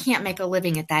 well, you can't make a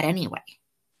living at that anyway.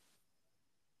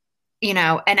 And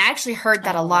I actually heard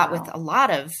that a Oh, lot with wow. a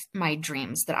lot of my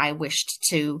dreams that I wished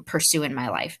to pursue in my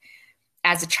life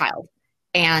as a child.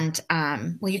 And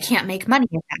well, you Yeah. can't make money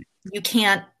at that. You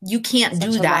can't Such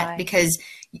do a that lie. because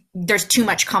there's too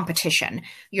much competition.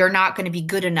 You're not going to be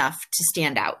good enough to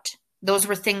stand out. Those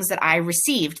were things that I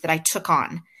received that I took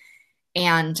on.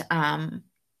 And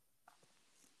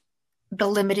the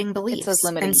limiting It's beliefs. those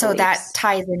And limiting so that beliefs.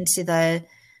 ties into the,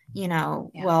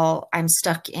 Yeah. well, I'm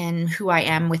stuck in who I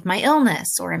am with my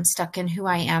illness, or I'm stuck in who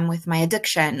I am with my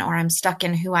addiction, or I'm stuck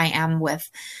in who I am with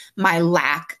my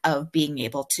lack of being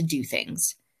able to do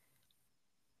things.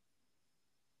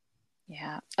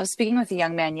 Yeah. I was speaking with a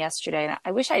young man yesterday, and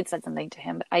I wish I had said something to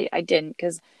him, but I didn't,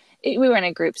 because we were in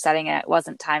a group setting and it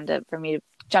wasn't time for me to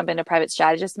jump into private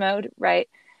strategist mode, right?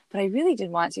 But I really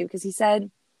did want to, because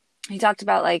he talked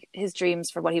about like his dreams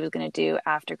for what he was going to do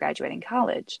after graduating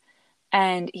college.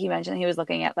 And he mentioned he was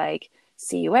looking at like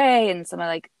CUA and some of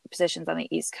like positions on the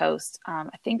East Coast. I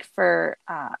think for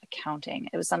accounting,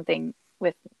 it was something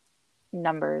with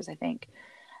numbers, I think.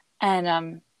 And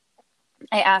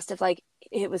I asked if like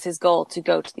it was his goal to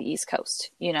go to the East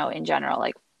Coast, in general,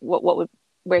 like what would,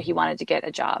 where he wanted to get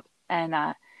a job. And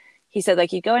he said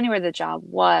like he'd go anywhere the job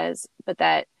was, but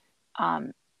that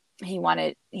he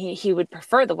would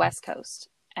prefer the West Coast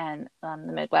and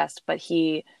the Midwest,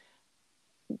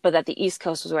 but that the East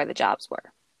Coast was where the jobs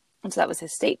were. And so that was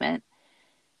his statement.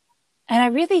 And I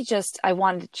really I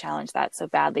wanted to challenge that so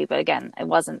badly, but again, it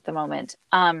wasn't the moment.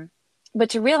 But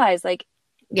to realize like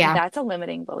Yeah, that's a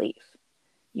limiting belief.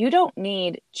 You don't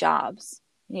need jobs.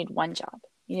 You need one job.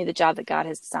 You need the job that God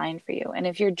has designed for you. And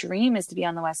if your dream is to be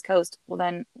on the West Coast, well,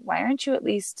 then why aren't you at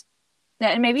least,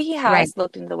 and maybe he right. has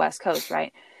looked into the West Coast,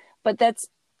 right? But that's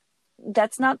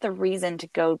not the reason to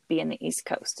go be in the East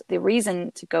Coast. The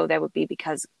reason to go there would be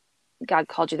because God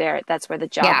called you there. That's where the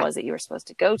job Yeah, was that you were supposed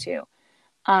to go to.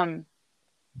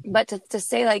 But to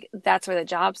say like that's where the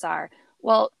jobs are,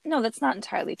 well, no, that's not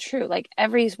entirely true. Like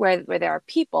everywhere where there are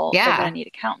people, they're going yeah, to need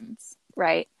accountants,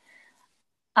 right?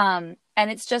 And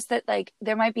it's just that like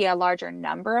there might be a larger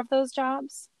number of those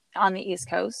jobs on the East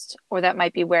Coast, or that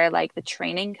might be where like the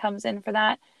training comes in for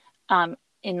that,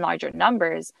 in larger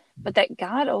numbers, but that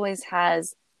God always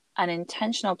has an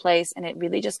intentional place, and it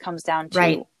really just comes down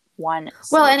right. to one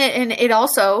Well, solution. and it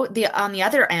also, the on the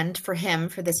other end for him,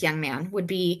 for this young man, would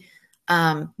be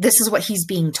this is what he's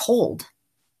being told.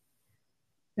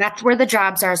 That's where the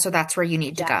jobs are, so that's where you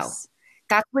need to go. Yes,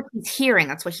 That's what he's hearing,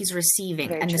 that's what he's receiving,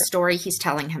 very and the true. story he's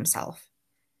telling himself.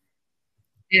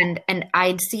 And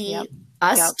I'd Yep. see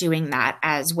us Yep. doing that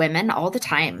as women all the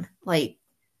time. Like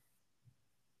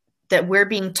that we're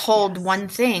being told Yes. one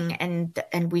thing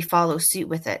and we follow suit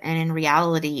with it. And in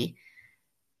reality,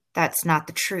 that's not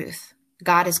the truth.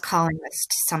 God is calling us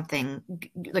to something.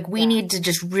 Like we Yes. need to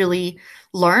just really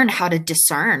learn how to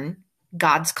discern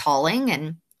God's calling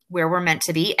and where we're meant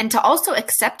to be, and to also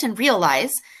accept and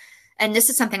realize, and this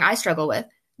is something I struggle with,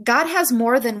 God has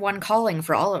more than one calling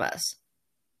for all of us.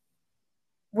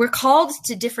 We're called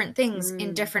to different things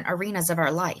in different arenas of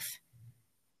our life.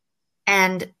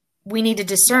 And we need to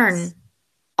discern Yes.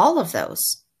 all of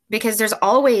those, because there's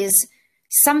always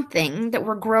something that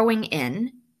we're growing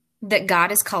in that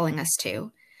God is calling us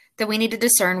to, that we need to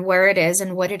discern where it is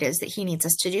and what it is that he needs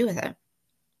us to do with it.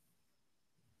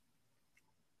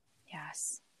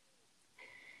 Yes.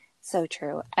 So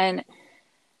true. And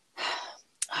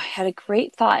I had a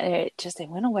great thought and it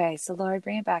went away. So Lord,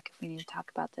 bring it back if we need to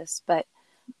talk about this. But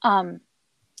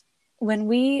when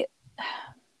we,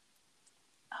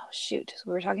 so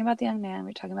we were talking about the young man. We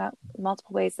were talking about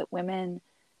multiple ways that women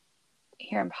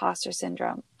hear imposter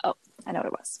syndrome. Oh, I know what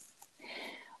it was.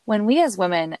 When we as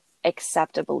women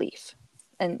accept a belief,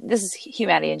 and this is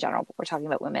humanity in general, but we're talking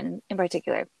about women in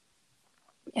particular.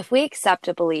 If we accept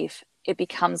a belief, it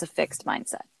becomes a fixed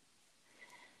mindset.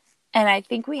 And I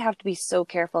think we have to be so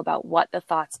careful about what the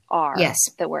thoughts are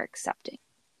that we're accepting.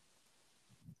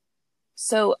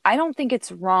 So I don't think it's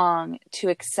wrong to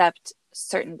accept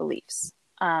certain beliefs.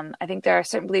 I think there are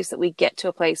certain beliefs that we get to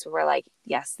a place where we're like,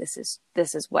 yes, this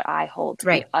is what I hold to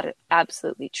be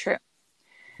absolutely true.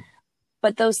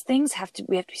 But those things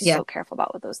we have to be so careful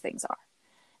about what those things are.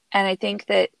 And I think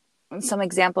that some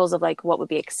examples of like what would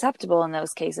be acceptable in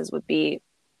those cases would be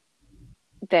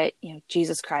that,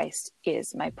 Jesus Christ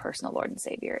is my personal Lord and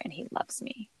Savior, and he loves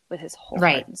me with his whole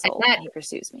heart and soul, and he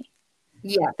pursues me.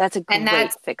 Yeah. That's a great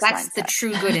fixed mindset. That's the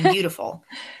true, good, and beautiful.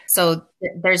 So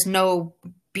there's no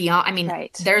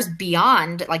beyond, there's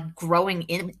beyond like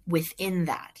growing within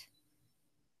that.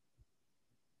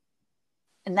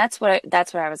 And that's where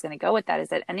I was going to go with that, is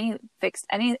that any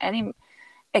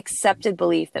accepted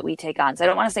belief that we take on. So I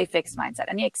don't want to say fixed mindset.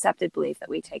 Any accepted belief that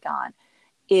we take on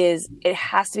it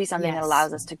has to be something that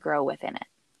allows us to grow within it.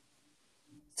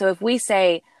 So if we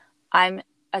say, I'm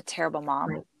a terrible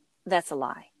mom, that's a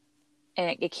lie.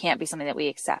 And it can't be something that we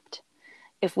accept.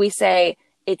 If we say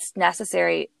it's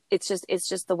necessary, it's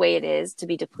just the way it is to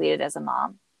be depleted as a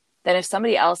mom, then if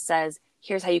somebody else says,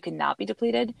 here's how you can not be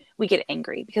depleted, we get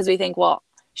angry because we think, well,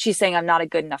 she's saying I'm not a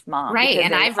good enough mom. Right.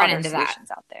 And I've run into that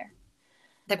out there.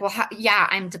 Like, well,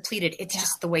 I'm depleted. It's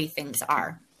just the way things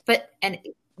are. And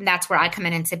that's where I come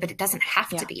in and say, but it doesn't have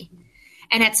to be.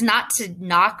 And it's not to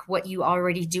knock what you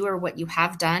already do or what you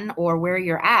have done or where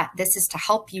you're at. This is to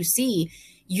help you see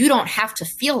you don't have to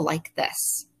feel like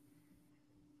this.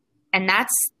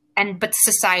 But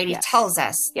society tells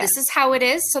us this is how it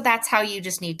is. So that's how you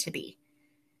just need to be.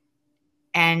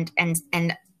 And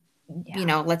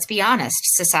let's be honest,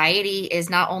 society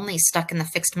is not only stuck in the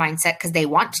fixed mindset because they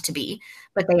want to be,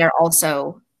 but they are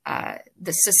also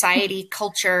the society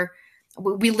culture.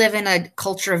 We live in a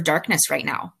culture of darkness right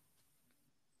now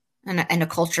and a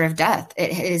culture of death.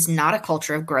 It is not a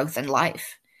culture of growth and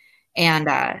life. And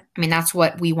that's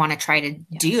what we want to try to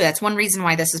do. That's one reason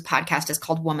why this podcast is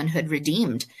called Womanhood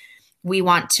Redeemed. We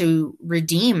want to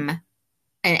redeem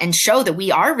and show that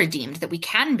we are redeemed, that we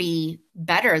can be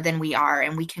better than we are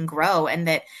and we can grow, and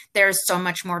that there's so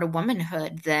much more to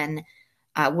womanhood than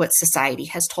what society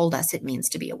has told us it means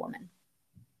to be a woman.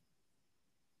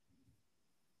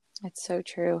 It's so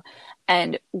true.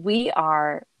 And we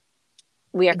are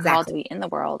called to be in the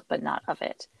world, but not of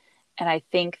it. And I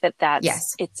think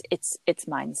that's it's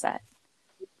mindset.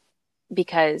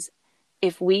 Because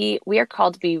if we are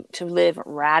called to live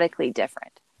radically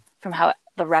different from how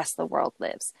the rest of the world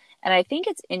lives. And I think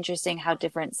it's interesting how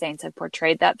different saints have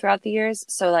portrayed that throughout the years.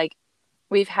 So like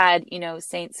we've had,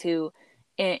 saints who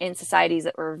in societies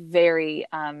that were very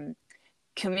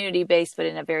community based, but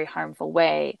in a very harmful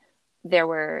way, there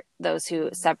were those who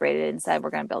separated and said,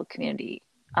 we're going to build community,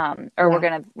 we're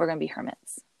going to be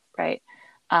hermits, right?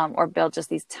 Or build just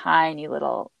these tiny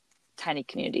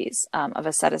communities of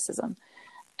asceticism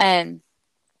and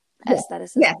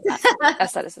aestheticism.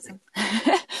 Aestheticism.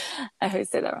 I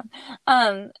always say that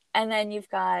wrong. And then you've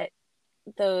got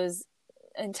those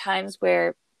in times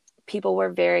where people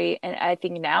were very, and I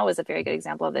think now is a very good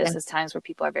example of this, is times where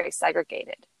people are very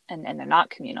segregated and they're not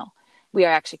communal. We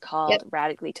are actually called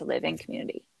radically to live in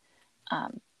community.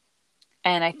 And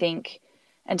I think,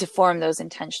 and to form those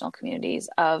intentional communities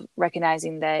of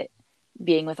recognizing that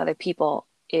being with other people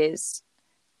is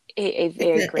a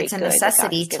very great it's a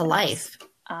necessity to life.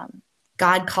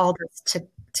 God called us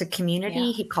to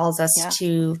community. He calls us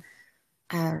to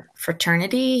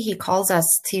fraternity. He calls us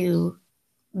to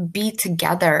be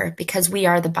together because we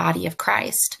are the body of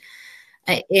Christ.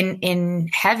 In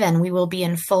heaven, we will be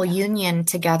in full union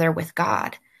together with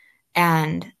God,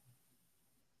 and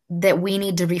that we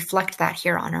need to reflect that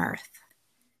here on earth.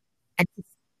 And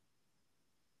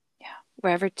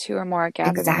wherever two or more are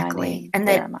gathered. Exactly. And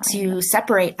that to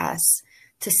separate us,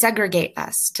 to segregate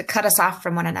us, to cut us off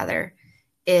from one another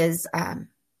is,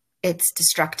 it's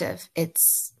destructive.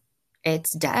 It's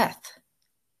death.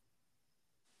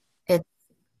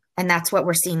 And that's what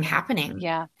we're seeing happening.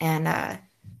 Yeah. And,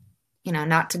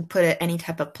 not to put any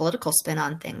type of political spin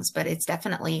on things, but it's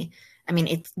definitely,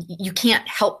 you can't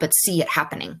help but see it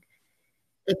happening.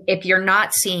 If you're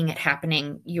not seeing it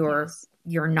happening, you're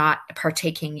you're not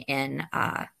partaking in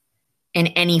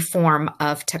any form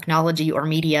of technology or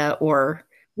media, or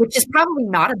which is probably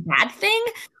not a bad thing,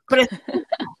 but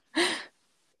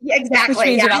yeah, exactly. Which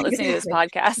means yeah, you're not listening to this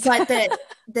podcast. But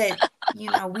that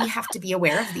we have to be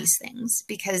aware of these things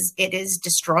because it is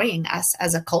destroying us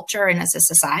as a culture and as a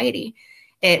society.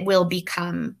 It will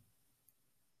become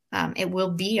it will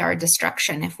be our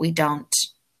destruction if we don't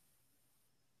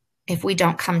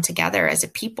come together as a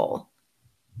people.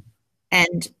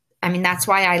 And I mean, that's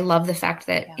why I love the fact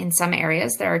that in some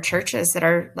areas there are churches that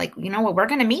are like, you know what, we're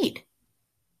going to meet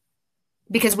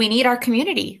because we need our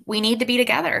community. We need to be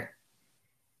together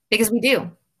because we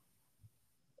do.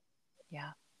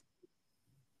 Yeah.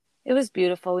 It was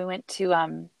beautiful. We went to,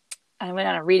 I went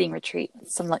on a reading retreat with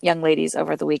some young ladies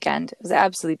over the weekend. It was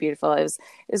absolutely beautiful. It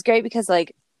was great because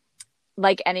like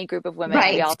any group of women,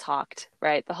 we all talked,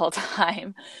 right, the whole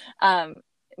time.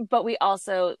 But we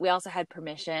also had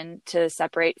permission to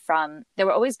separate from, there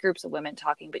were always groups of women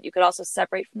talking, but you could also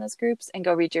separate from those groups and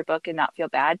go read your book and not feel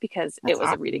bad because it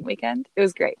was a reading weekend. It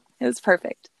was great. It was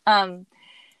perfect. And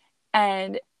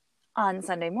on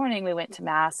Sunday morning, we went to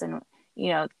mass, and,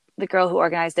 the girl who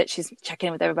organized it, she's checking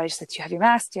in with everybody. She said, "Do you have your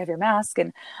mask? Do you have your mask?"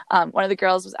 And one of the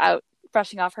girls was out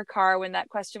brushing off her car when that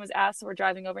question was asked. So we're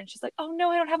driving over and she's like, "Oh no,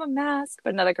 I don't have a mask."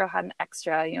 But another girl had an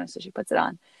extra, so she puts it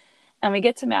on. And we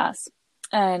get to mass.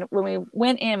 And when we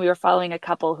went in, we were following a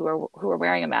couple who were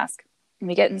wearing a mask. And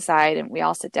we get inside and we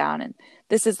all sit down. And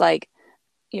this is like,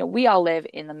 we all live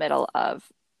in the middle of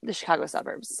the Chicago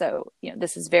suburbs. So,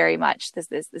 this is very much,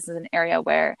 this is an area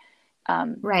where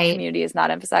community is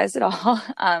not emphasized at all.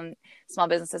 Small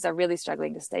businesses are really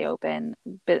struggling to stay open.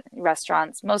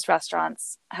 Most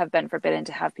restaurants have been forbidden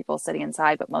to have people sitting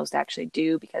inside, but most actually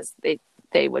do because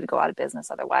they would go out of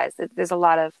business otherwise. There's a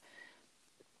lot of,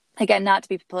 again, not to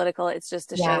be political, it's just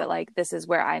to show that like, this is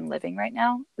where I'm living right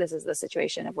now. This is the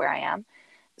situation of where I am.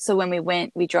 So when we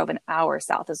went, we drove an hour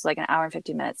south. It was like an hour and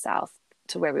 50 minutes south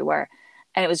to where we were.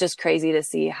 And it was just crazy to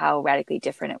see how radically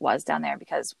different it was down there,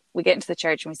 because we get into the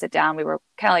church and we sit down. We were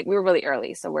really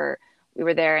early. So we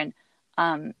were there.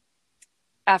 And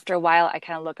after a while, I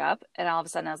kind of look up and all of a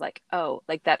sudden I was like, oh,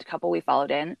 like that couple we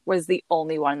followed in was the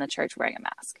only one in the church wearing a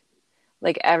mask.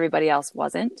 Like everybody else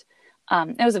wasn't.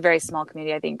 It was a very small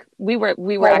community. I think we were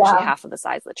actually half of the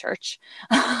size of the church.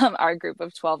 Our group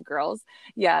of 12 girls.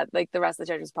 Yeah. Like the rest of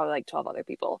the church was probably like 12 other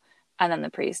people. And then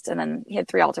the priest, and then he had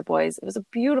 3 altar boys. It was a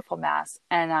beautiful mass.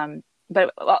 And,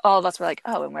 but all of us were like,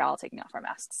 oh, and we're all taking off our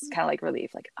masks, kind of like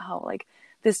relief, like, oh, like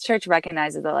this church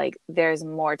recognizes that like, there's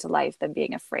more to life than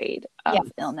being afraid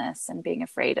of illness and being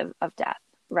afraid of death.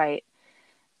 Right.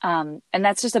 And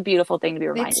that's just a beautiful thing to be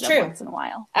reminded of once in a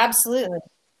while. Absolutely.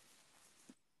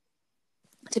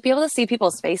 To be able to see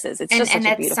people's faces. It's just such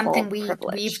a beautiful something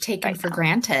we've taken for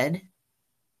granted.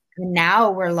 And now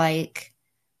we're like,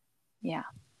 yeah,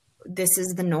 this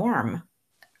is the norm.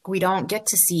 We don't get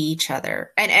to see each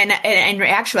other. And in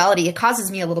actuality, it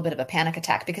causes me a little bit of a panic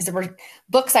attack because there were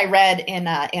books I read in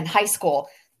high school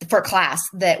for class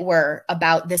that were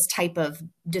about this type of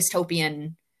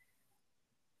dystopian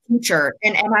future.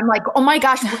 And I'm like, oh my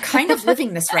gosh, we're kind of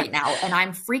living this right now. And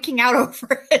I'm freaking out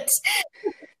over it.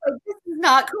 Like, this is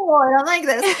not cool. I don't like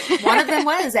this. One of them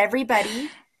was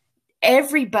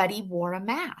everybody wore a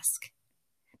mask.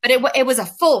 But it was a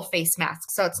full face mask.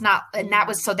 So it's not, and that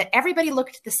was so that everybody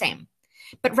looked the same.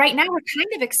 But right now we're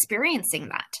kind of experiencing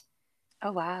that.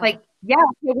 Oh, wow. Like, yeah,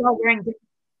 we're all wearing different.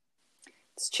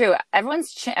 It's true.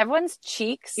 Everyone's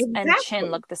cheeks and chin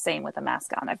look the same with a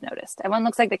mask on, I've noticed. Everyone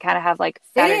looks like they kind of have like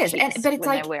fatter cheeks but it's when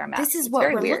like, they wear a mask. This is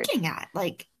what we're looking at.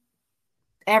 Like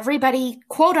everybody,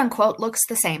 quote unquote, looks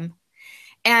the same.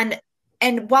 And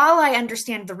while I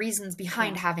understand the reasons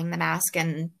behind having the mask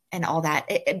and all that,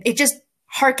 it just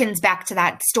harkens back to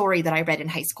that story that I read in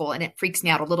high school, and it freaks me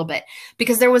out a little bit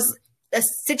because there was a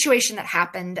situation that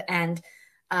happened, and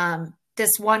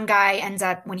this one guy ends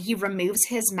up, when he removes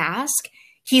his mask,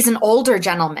 he's an older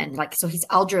gentleman, like, so he's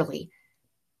elderly.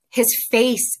 His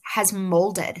face has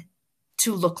molded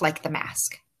to look like the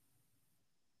mask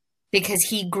because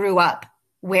he grew up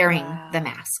wearing the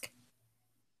mask,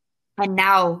 and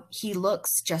now he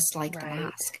looks just like the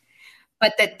mask.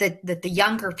 But that the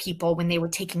younger people, when they were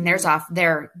taking theirs off,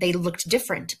 they looked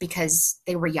different because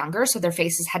they were younger. So their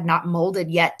faces had not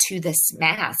molded yet to this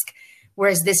mask,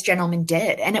 whereas this gentleman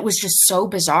did. And it was just so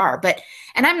bizarre.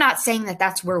 And I'm not saying that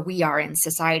that's where we are in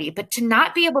society, but to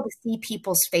not be able to see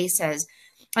people's faces,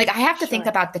 like I have to think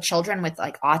about the children with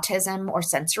like autism or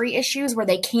sensory issues where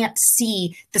they can't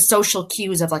see the social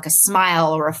cues of like a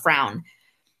smile or a frown.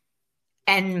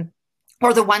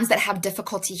 Or the ones that have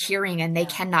difficulty hearing and they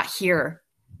cannot hear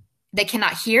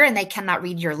and they cannot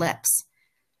read your lips.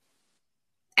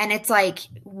 And it's like,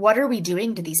 what are we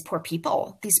doing to these poor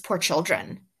people, these poor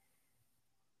children?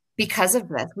 Because of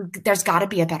this, there's got to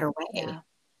be a better way,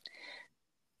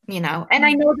 Yeah. and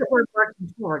I know that we're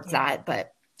working towards Yeah. that,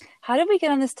 but How did we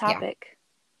get on this yeah, topic?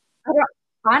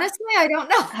 honestly, I don't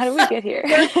know. How did we get here?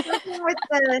 There's something with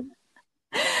the,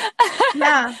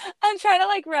 yeah, I'm trying to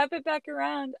like wrap it back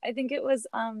around. I think it was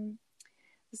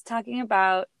talking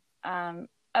about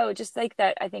just like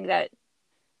that. I think that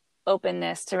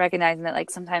openness to recognizing that like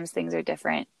sometimes things are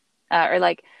different, or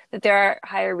like that there are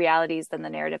higher realities than the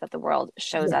narrative that the world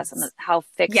shows us, and yes, how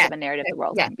fixed yes, of a narrative the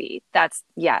world yes, can be. That's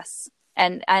yes.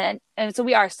 And so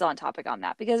we are still on topic on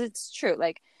that because it's true.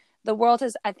 Like the world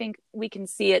has, I think we can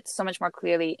see it so much more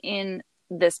clearly in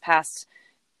this past,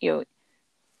 you know,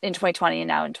 in 2020 and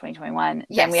now in 2021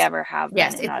 than we yes, ever have been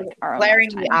yes. in It's our own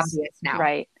glaringly lifetimes. obvious now.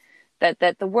 Right.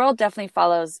 That the world definitely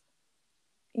follows.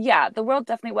 Yeah, the world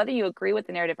definitely, whether you agree with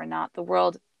the narrative or not, the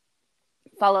world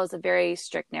follows a very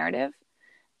strict narrative.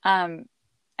 Um,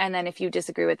 and then if you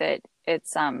disagree with it,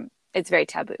 it's very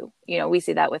taboo. You know, we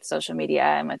see that with social media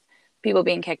and with people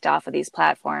being kicked off of these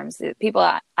platforms. The people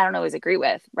I don't always agree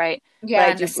with, right? But Yeah, I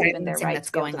and the do believe in their silencing right that's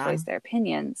to be able going to voice on. their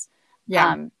opinions. Yeah.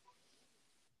 Um,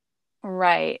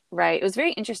 right, right. It was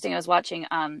very interesting. I was watching.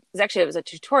 It was a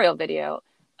tutorial video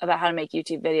about how to make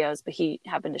YouTube videos, but he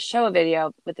happened to show a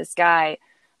video with this guy.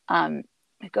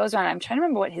 It goes around. I'm trying to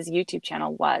remember what his YouTube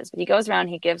channel was, but he goes around.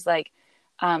 He gives like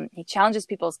he challenges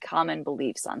people's common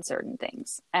beliefs on certain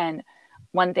things. And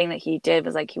one thing that he did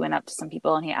was like he went up to some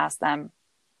people and he asked them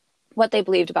what they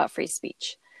believed about free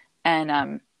speech,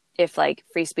 and if like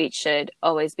free speech should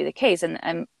always be the case.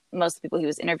 And most of the people he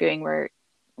was interviewing were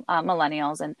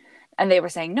millennials, and they were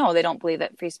saying no, they don't believe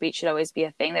that free speech should always be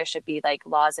a thing. There should be like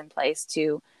laws in place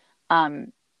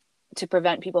um, to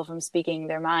prevent people from speaking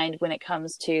their mind when it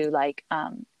comes to like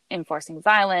enforcing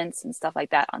violence and stuff like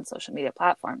that on social media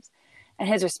platforms. And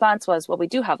his response was, well, we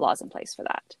do have laws in place for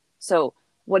that. So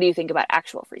what do you think about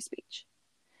actual free speech?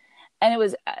 And it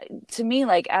was to me,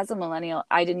 like as a millennial,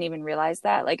 I didn't even realize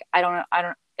that. Like,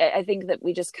 I think that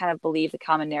we just kind of believe the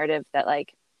common narrative that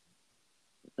like,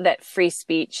 that free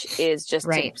speech is just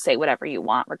Right. to say whatever you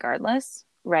want, regardless.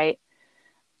 Right.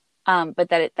 But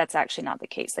that's actually not the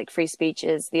case. Like free speech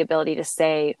is the ability to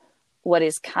say what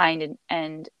is kind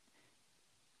and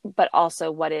but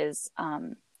also what is,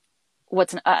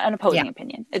 what's an Yeah. opposing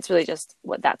opinion. It's really just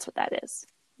what that is,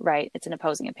 right? It's an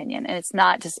opposing opinion, and it's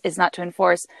not to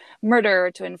enforce murder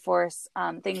or to enforce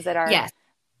things that are Yes.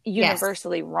 Yes.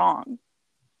 universally wrong,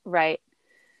 right?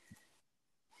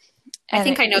 I And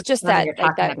think I know it's just the one that you're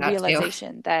like talking that about too.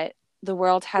 realization that the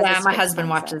world has Yeah, this my fixed husband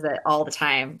mindset. watches it all the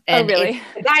time. Oh, And really?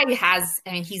 the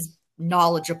guy he's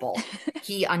knowledgeable.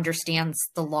 He understands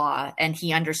the law and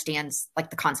he understands like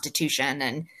the Constitution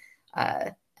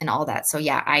and all that. So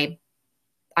yeah, I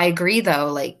agree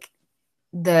though, like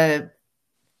the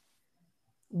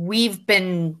we've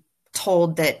been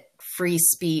told that free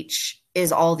speech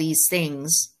is all these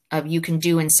things of you can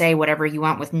do and say whatever you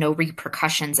want with no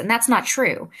repercussions. And that's not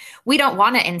true. We don't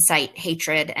want to incite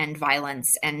hatred and violence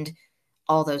and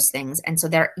all those things. And so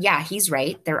yeah, he's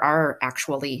right. There are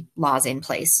actually laws in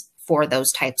place for those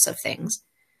types of things.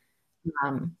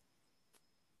 Um,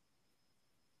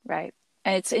 Right.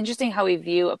 And it's interesting how we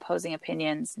view opposing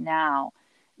opinions now.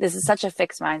 This is such a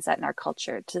fixed mindset in our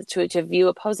culture to view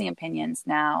opposing opinions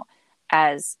now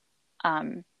as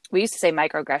we used to say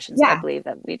microaggressions, but I yeah. believe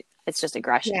that it's just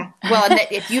aggression. Yeah. Well, and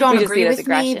that if you don't We just see agree it as with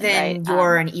me, aggression, then right?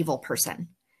 you're an evil person.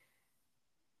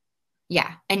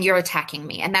 Yeah. And you're attacking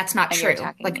me. And that's not And you're true.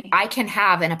 attacking Like me. I can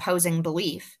have an opposing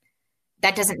belief.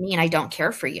 That doesn't mean I don't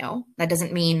care for you. That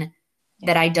doesn't mean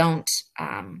that I don't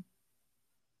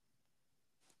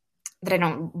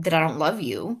that I don't love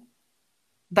you.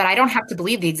 But I don't have to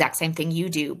believe the exact same thing you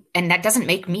do. And that doesn't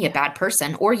make me a bad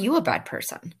person or you a bad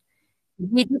person.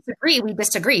 We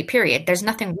disagree, period. There's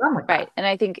nothing wrong with Right. that. And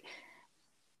I think,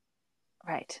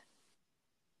 right.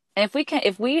 And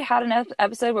if we had an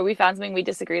episode where we found something we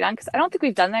disagreed on, because I don't think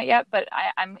we've done that yet, but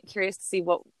I'm curious to see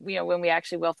what, when we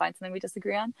actually will find something we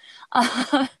disagree on.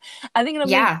 I think it'll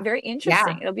Yeah. be very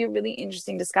interesting. Yeah. It'll be a really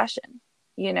interesting discussion,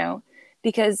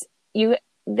 because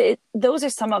those are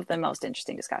some of the most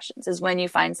interesting discussions is when you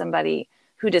find somebody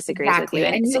who disagrees with you.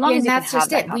 And so long as you can that's have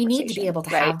just that it. We need to be conversation, able to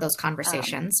right? have those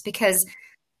conversations because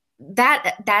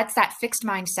that's that fixed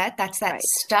mindset. That's that Right.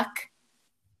 stuck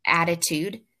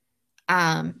attitude.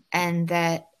 And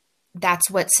that's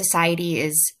what society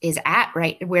is at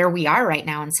right where we are right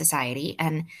now in society.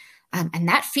 And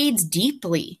that feeds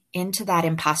deeply into that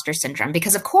imposter syndrome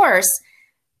because of course,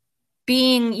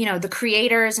 being, the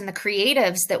creators and the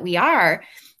creatives that we are,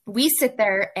 we sit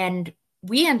there and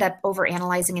we end up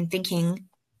overanalyzing and thinking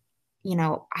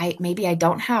maybe I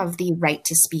don't have the right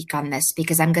to speak on this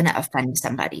because I'm going to offend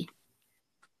somebody.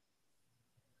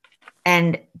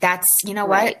 And that's, Right.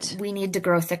 what? We need to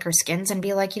grow thicker skins and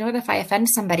be like, what, if I offend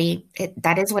somebody,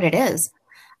 that is what it is.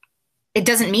 It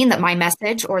doesn't mean that my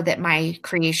message or that my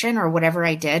creation or whatever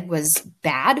I did was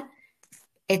bad.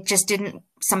 It just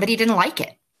somebody didn't like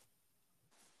it.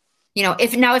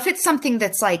 If it's something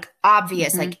that's like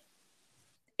obvious, like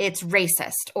it's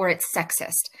racist or it's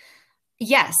sexist,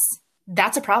 yes,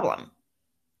 that's a problem.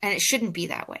 And it shouldn't be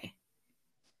that way.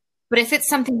 But if it's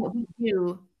something that we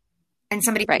do and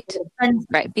somebody Right. offends,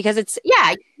 Right. Because it's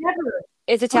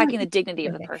attacking the dignity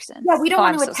of the person. Yeah, we don't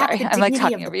want to so attack sorry. the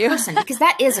dignity of the person because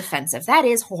that is offensive. That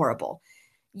is horrible.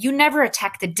 You never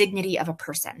attack the dignity of a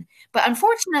person. But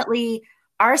unfortunately,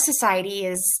 our society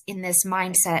is in this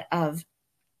mindset of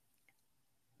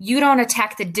you don't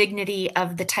attack the dignity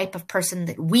of the type of person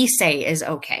that we say is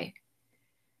okay.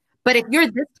 But if you're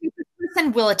this type of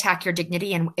person, we'll attack your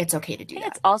dignity and it's okay to do that.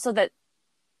 It's also that.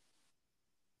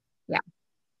 Yeah.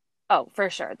 Oh, for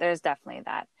sure. There's definitely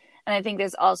that. And I think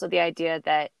there's also the idea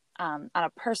that on a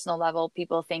personal level,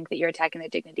 people think that you're attacking their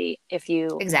dignity if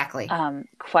you exactly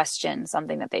question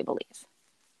something that they believe.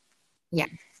 Yeah.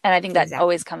 And I think that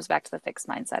always comes back to the fixed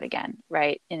mindset again,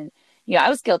 right? And I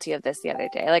was guilty of this the other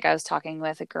day. Like I was talking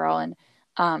with a girl and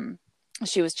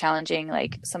she was challenging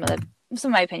like some of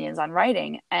my opinions on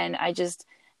writing, and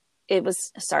it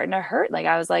was starting to hurt. Like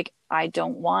I was like, I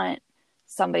don't want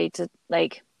somebody to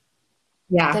like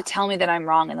to tell me that I'm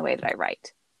wrong in the way that I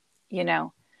write,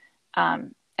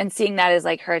 and seeing that as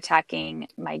like her attacking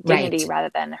my dignity rather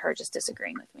than her just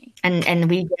disagreeing with me. And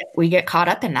we get caught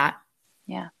up in that.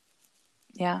 Yeah.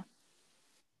 Yeah.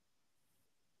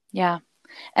 Yeah.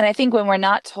 And I think when we're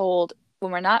not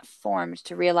formed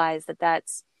to realize that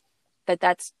that's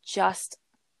just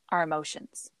our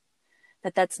emotions,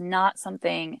 that's not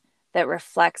something that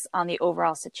reflects on the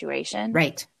overall situation,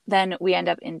 right? Then we end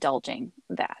up indulging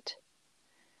that.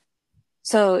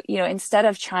 So, instead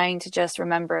of trying to just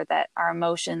remember that our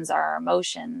emotions are our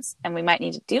emotions and we might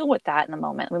need to deal with that in the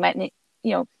moment, we might need,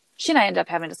 she and I ended up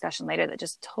having a discussion later that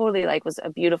just totally like was a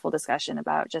beautiful discussion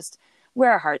about just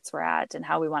where our hearts were at and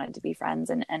how we wanted to be friends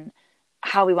and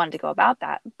how we wanted to go about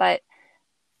that. But,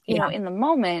 in the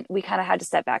moment, we kind of had to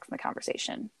step back from the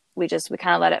conversation. We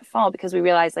kind of let it fall because we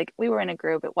realized like we were in a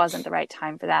group. It wasn't the right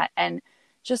time for that. And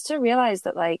just to realize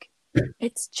that like,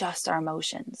 it's just our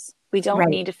emotions. We don't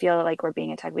need to feel like we're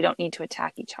being attacked. We don't need to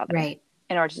attack each other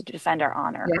in order to defend our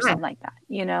honor or something like that,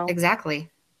 Exactly.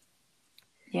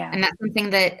 Yeah. And that's something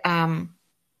that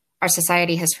our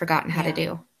society has forgotten how to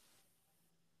do.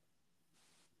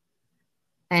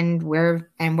 And we're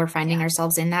finding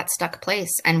ourselves in that stuck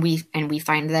place. And we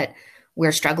find that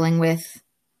we're struggling with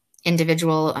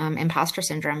individual imposter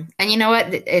syndrome. And you know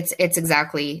what? It's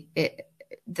exactly it.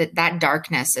 That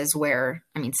darkness is where,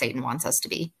 Satan wants us to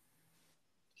be.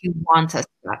 He wants us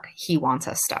stuck. He wants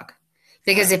us stuck.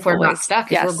 Because if we're not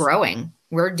stuck, if we're growing,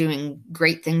 we're doing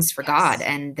great things for God.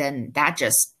 And then that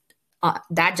just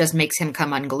makes him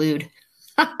come unglued.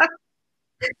 I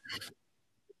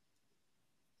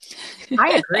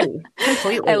agree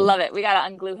completely. I love it. We got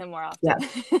to unglue him more often. Yeah.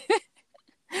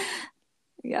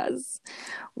 Yes.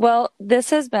 Well,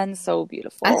 this has been so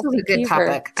beautiful. This was a good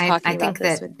topic. I think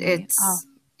that it's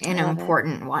an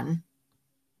important one.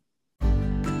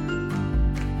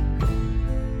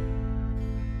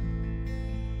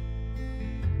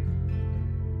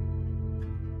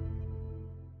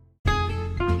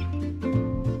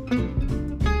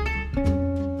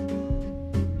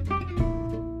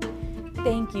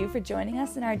 Thank you for joining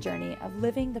us in our journey of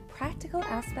living the practical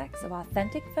aspects of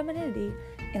authentic femininity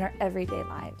in our everyday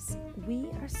lives. We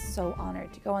are so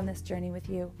honored to go on this journey with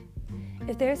you.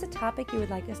 If there's a topic you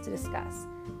would like us to discuss,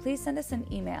 please send us an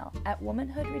email at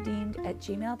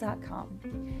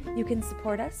womanhoodredeemed@gmail.com. You can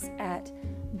support us at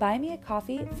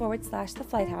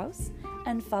buymeacoffee.com/theflighthouse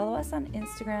and follow us on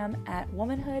Instagram at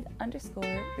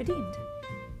womanhood_redeemed.